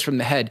not just from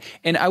the head.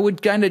 And I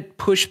would kind of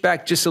push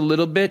back just a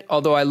little bit,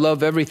 although I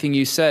love everything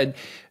you said,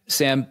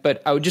 Sam,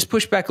 but I would just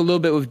push back a little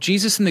bit. With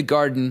Jesus in the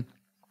garden,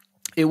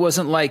 it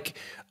wasn't like,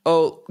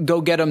 oh, go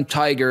get him,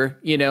 tiger.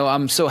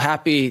 I'm so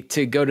happy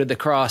to go to the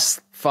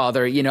cross,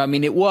 Father.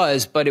 It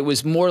was, but it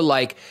was more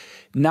like,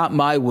 not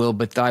my will,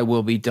 but thy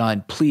will be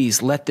done.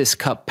 Please let this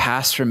cup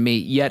pass from me,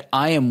 yet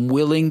I am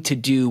willing to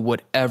do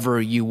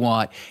whatever you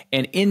want.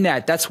 And in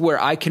that's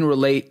where I can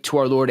relate to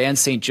our Lord and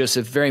St.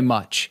 Joseph very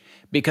much,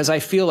 because I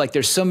feel like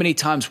there's so many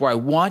times where I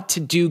want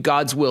to do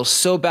God's will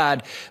so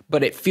bad,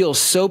 but it feels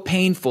so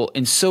painful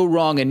and so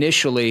wrong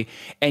initially.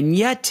 And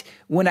yet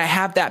when I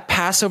have that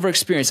Passover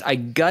experience, I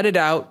gut it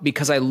out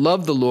because I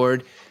love the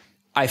Lord.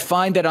 I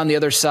find that on the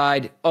other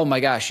side, oh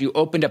my gosh, you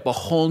opened up a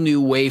whole new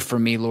way for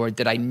me, Lord,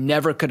 that I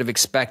never could have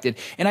expected.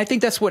 And I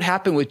think that's what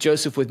happened with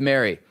Joseph with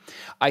Mary.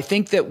 I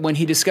think that when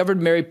he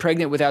discovered Mary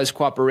pregnant without his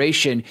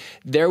cooperation,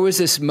 there was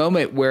this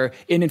moment where,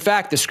 and in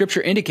fact, the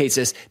scripture indicates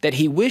this, that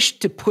he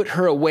wished to put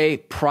her away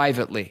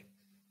privately.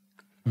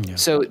 Yeah.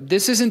 So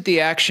this isn't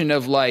the action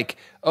of like,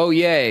 oh,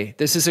 yay,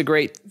 this is a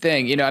great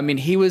thing.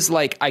 He was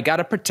like, I got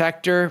to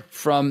protect her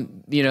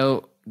from,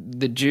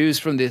 the Jews,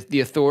 from the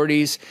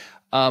authorities.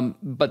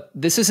 But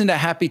this isn't a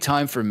happy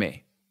time for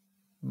me.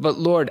 But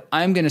Lord,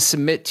 I'm going to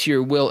submit to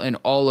your will in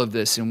all of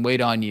this and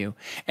wait on you.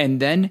 And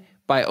then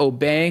by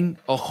obeying,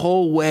 a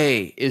whole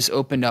way is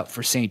opened up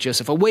for St.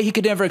 Joseph, a way he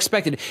could never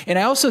expected. And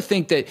I also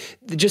think that,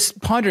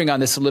 just pondering on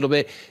this a little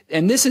bit,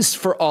 and this is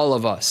for all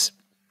of us,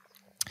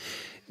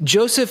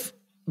 Joseph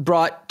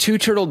brought 2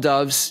 turtle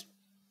doves,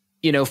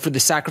 for the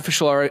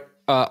sacrificial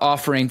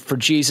offering for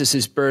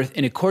Jesus' birth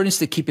in accordance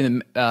to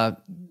keeping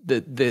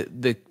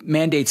the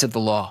mandates of the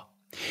law.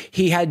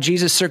 He had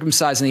Jesus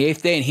circumcised on the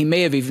 8th day, and he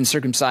may have even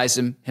circumcised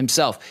him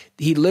himself.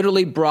 He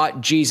literally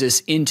brought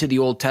Jesus into the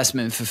Old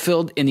Testament and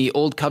fulfilled in the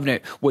Old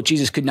Covenant what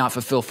Jesus could not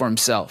fulfill for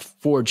himself,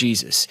 for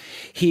Jesus.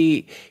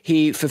 He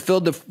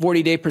fulfilled the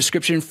 40-day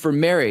prescription for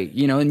Mary,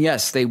 and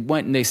yes, they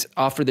went and they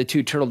offered the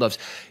 2 turtle doves.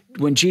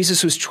 When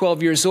Jesus was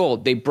 12 years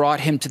old, they brought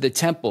him to the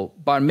temple,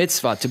 bar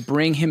mitzvah, to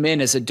bring him in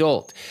as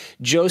adult.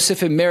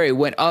 Joseph and Mary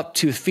went up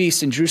to a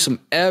feast in Jerusalem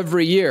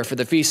every year for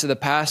the feast of the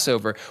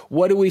Passover.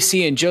 What do we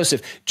see in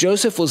Joseph?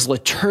 Joseph was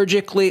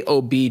liturgically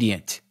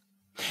obedient.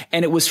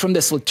 And it was from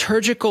this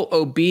liturgical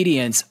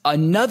obedience,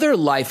 another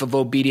life of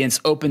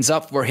obedience opens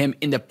up for him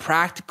in the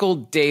practical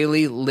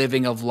daily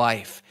living of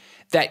life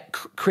that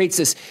creates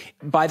this,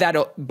 by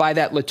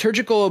that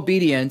liturgical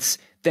obedience,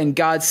 then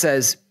God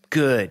says,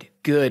 good,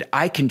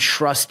 I can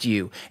trust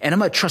you. And I'm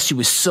going to trust you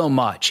with so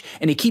much.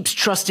 And he keeps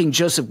trusting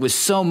Joseph with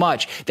so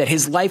much that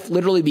his life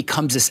literally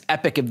becomes this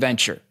epic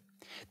adventure.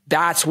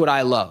 That's what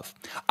I love.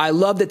 I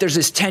love that there's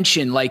this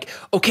tension like,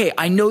 okay,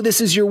 I know this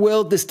is your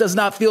will. This does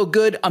not feel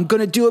good. I'm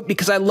going to do it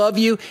because I love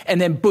you. And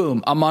then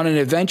boom, I'm on an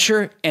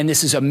adventure and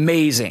this is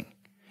amazing.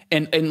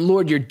 And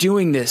Lord, you're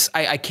doing this.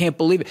 I can't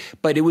believe it.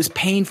 But it was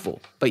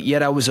painful, but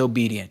yet I was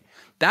obedient.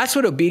 That's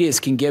what obedience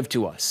can give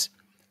to us.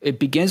 It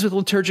begins with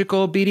liturgical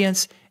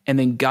obedience, and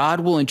then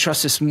God will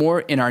entrust us more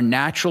in our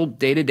natural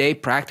day-to-day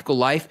practical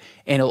life,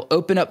 and it'll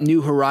open up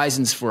new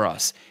horizons for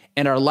us.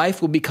 And our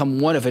life will become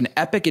one of an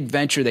epic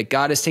adventure that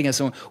God has taken us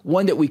on,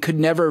 one that we could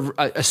never,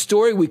 a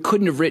story we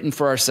couldn't have written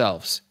for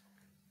ourselves.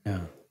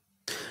 Yeah.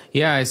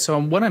 Yeah, so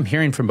what I'm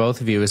hearing from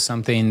both of you is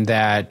something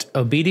that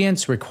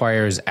obedience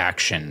requires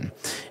action.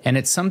 And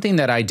it's something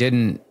that I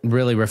didn't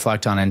really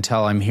reflect on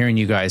until I'm hearing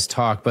you guys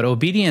talk, but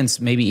obedience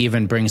maybe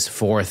even brings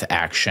forth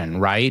action,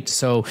 right?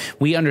 So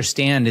we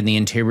understand in the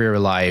interior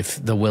life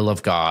the will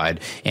of God.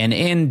 And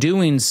in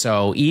doing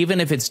so, even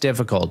if it's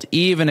difficult,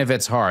 even if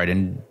it's hard,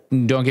 and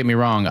don't get me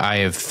wrong, I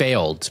have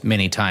failed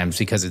many times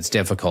because it's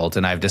difficult,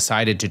 and I've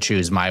decided to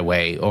choose my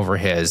way over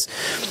his,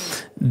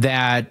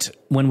 that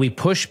when we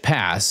push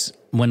past,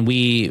 when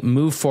we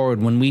move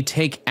forward, when we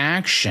take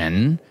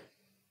action,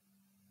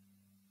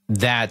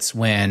 that's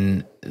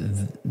when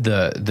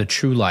the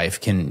true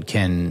life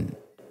can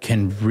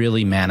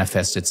really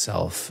manifest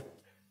itself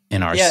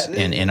in our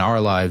in our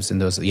lives, and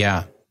those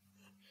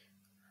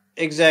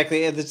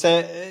exactly. It's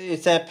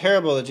that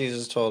parable that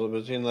Jesus told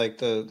between like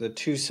the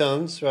two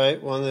sons,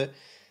 right? One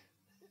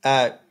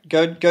that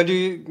go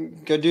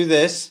do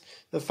this,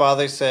 the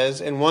father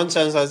says, and one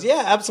son says,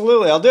 yeah,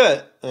 absolutely, I'll do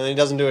it, and he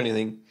doesn't do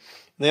anything.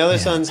 And the other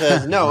son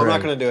says, no, I'm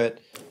not going to do it.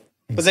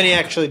 But then he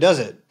actually does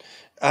it.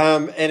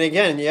 And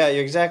again, yeah,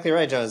 you're exactly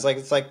right, John.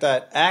 It's like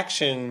that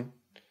action,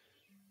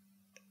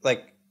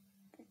 like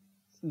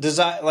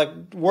desire, like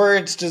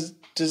words,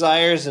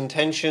 desires,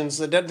 intentions.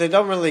 They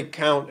don't really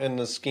count in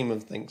the scheme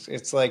of things.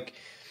 It's like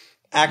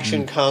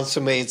action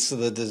consummates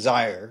the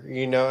desire,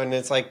 And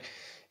it's like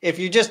if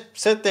you just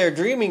sit there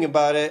dreaming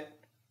about it,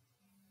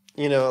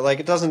 like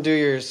it doesn't do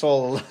your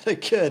soul a lot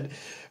of good.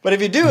 But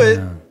if you do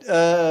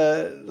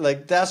it,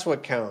 like that's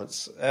what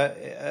counts.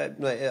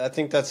 I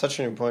think that's such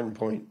an important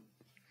point.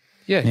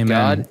 Yeah,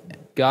 Amen.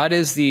 God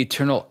is the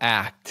eternal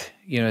act.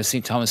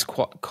 St. Thomas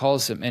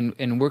calls him,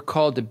 and we're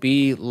called to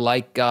be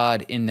like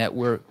God in that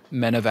we're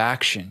men of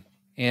action,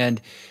 and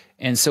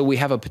so we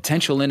have a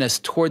potential in us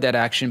toward that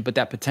action, but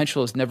that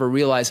potential is never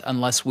realized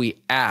unless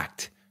we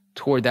act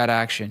toward that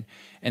action,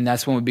 and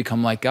that's when we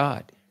become like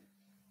God.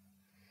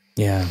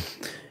 Yeah.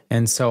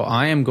 And so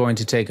I am going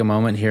to take a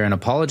moment here and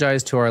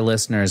apologize to our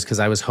listeners because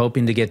I was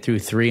hoping to get through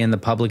 3 in the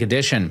public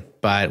edition,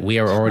 but we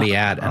are already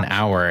at an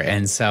hour.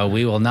 And so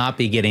we will not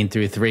be getting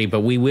through 3, but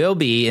we will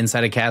be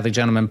inside of Catholic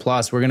Gentleman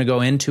Plus. We're going to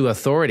go into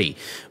authority.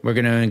 We're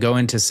going to go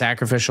into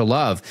sacrificial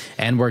love,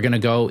 and we're going to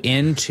go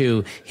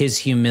into his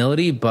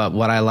humility. But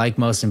what I like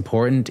most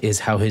important is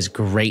how his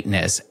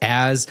greatness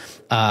as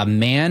a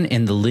man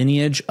in the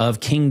lineage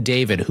of King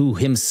David, who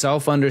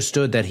himself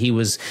understood that he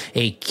was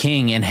a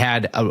king and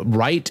had a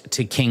right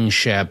to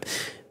kingship,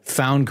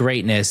 found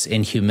greatness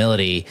in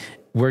humility.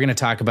 We're going to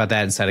talk about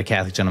that inside of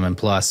Catholic Gentleman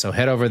Plus. So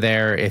head over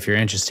there if you're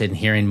interested in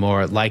hearing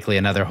more, likely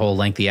another whole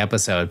lengthy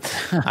episode.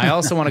 I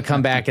also want to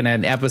come back in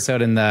an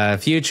episode in the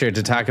future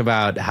to talk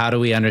about how do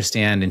we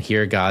understand and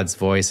hear God's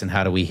voice, and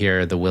how do we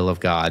hear the will of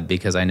God,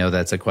 because I know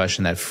that's a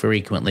question that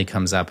frequently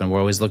comes up, and we're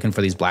always looking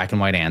for these black and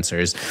white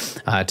answers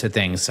to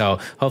things. So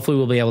hopefully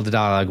we'll be able to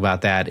dialogue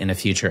about that in a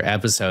future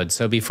episode.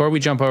 So before we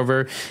jump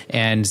over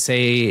and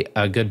say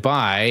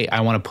goodbye,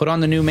 I want to put on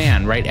the new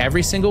man, right?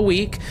 Every single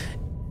week,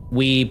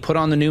 we put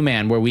on the new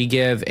man, where we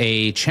give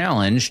a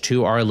challenge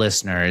to our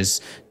listeners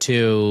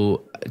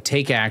to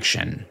take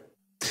action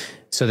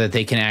so that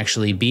they can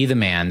actually be the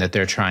man that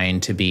they're trying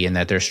to be and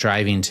that they're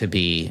striving to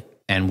be.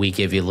 And we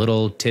give you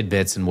little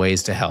tidbits and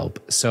ways to help.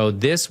 So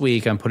this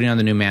week, I'm putting on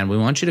the new man. We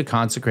want you to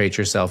consecrate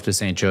yourself to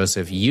St.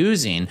 Joseph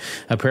using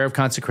a prayer of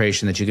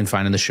consecration that you can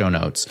find in the show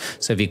notes.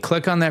 So if you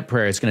click on that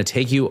prayer, it's going to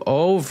take you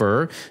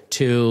over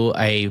to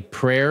a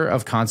prayer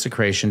of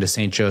consecration to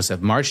St.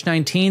 Joseph. March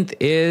 19th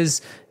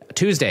is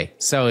Tuesday.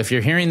 So if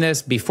you're hearing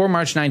this before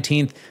March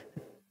 19th,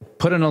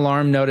 put an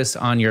alarm notice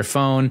on your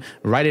phone,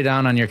 write it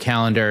down on your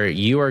calendar.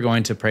 You are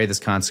going to pray this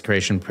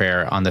consecration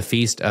prayer on the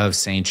feast of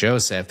St.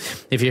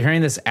 Joseph. If you're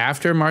hearing this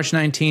after March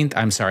 19th,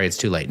 I'm sorry, it's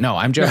too late. No,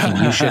 I'm joking.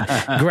 You should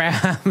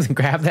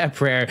grab that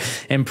prayer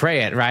and pray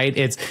it, right?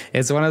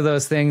 It's one of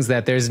those things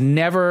that there's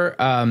never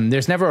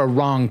a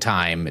wrong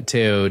time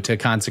to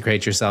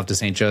consecrate yourself to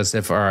St.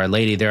 Joseph or Our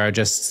Lady. There are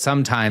just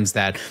some times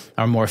that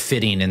are more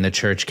fitting in the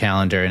church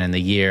calendar and in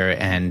the year,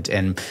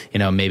 and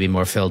maybe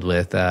more filled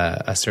with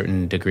a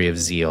certain degree of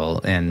zeal.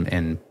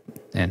 And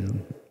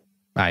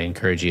I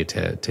encourage you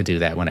to do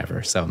that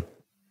whenever. So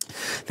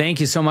thank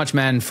you so much,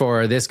 men,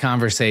 for this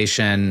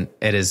conversation.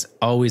 It is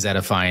always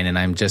edifying, and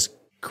I'm just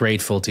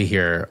grateful to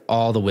hear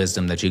all the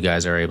wisdom that you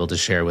guys are able to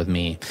share with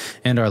me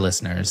and our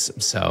listeners.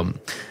 So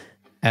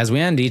as we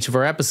end each of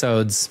our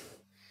episodes,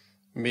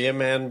 be a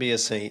man, be a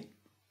saint.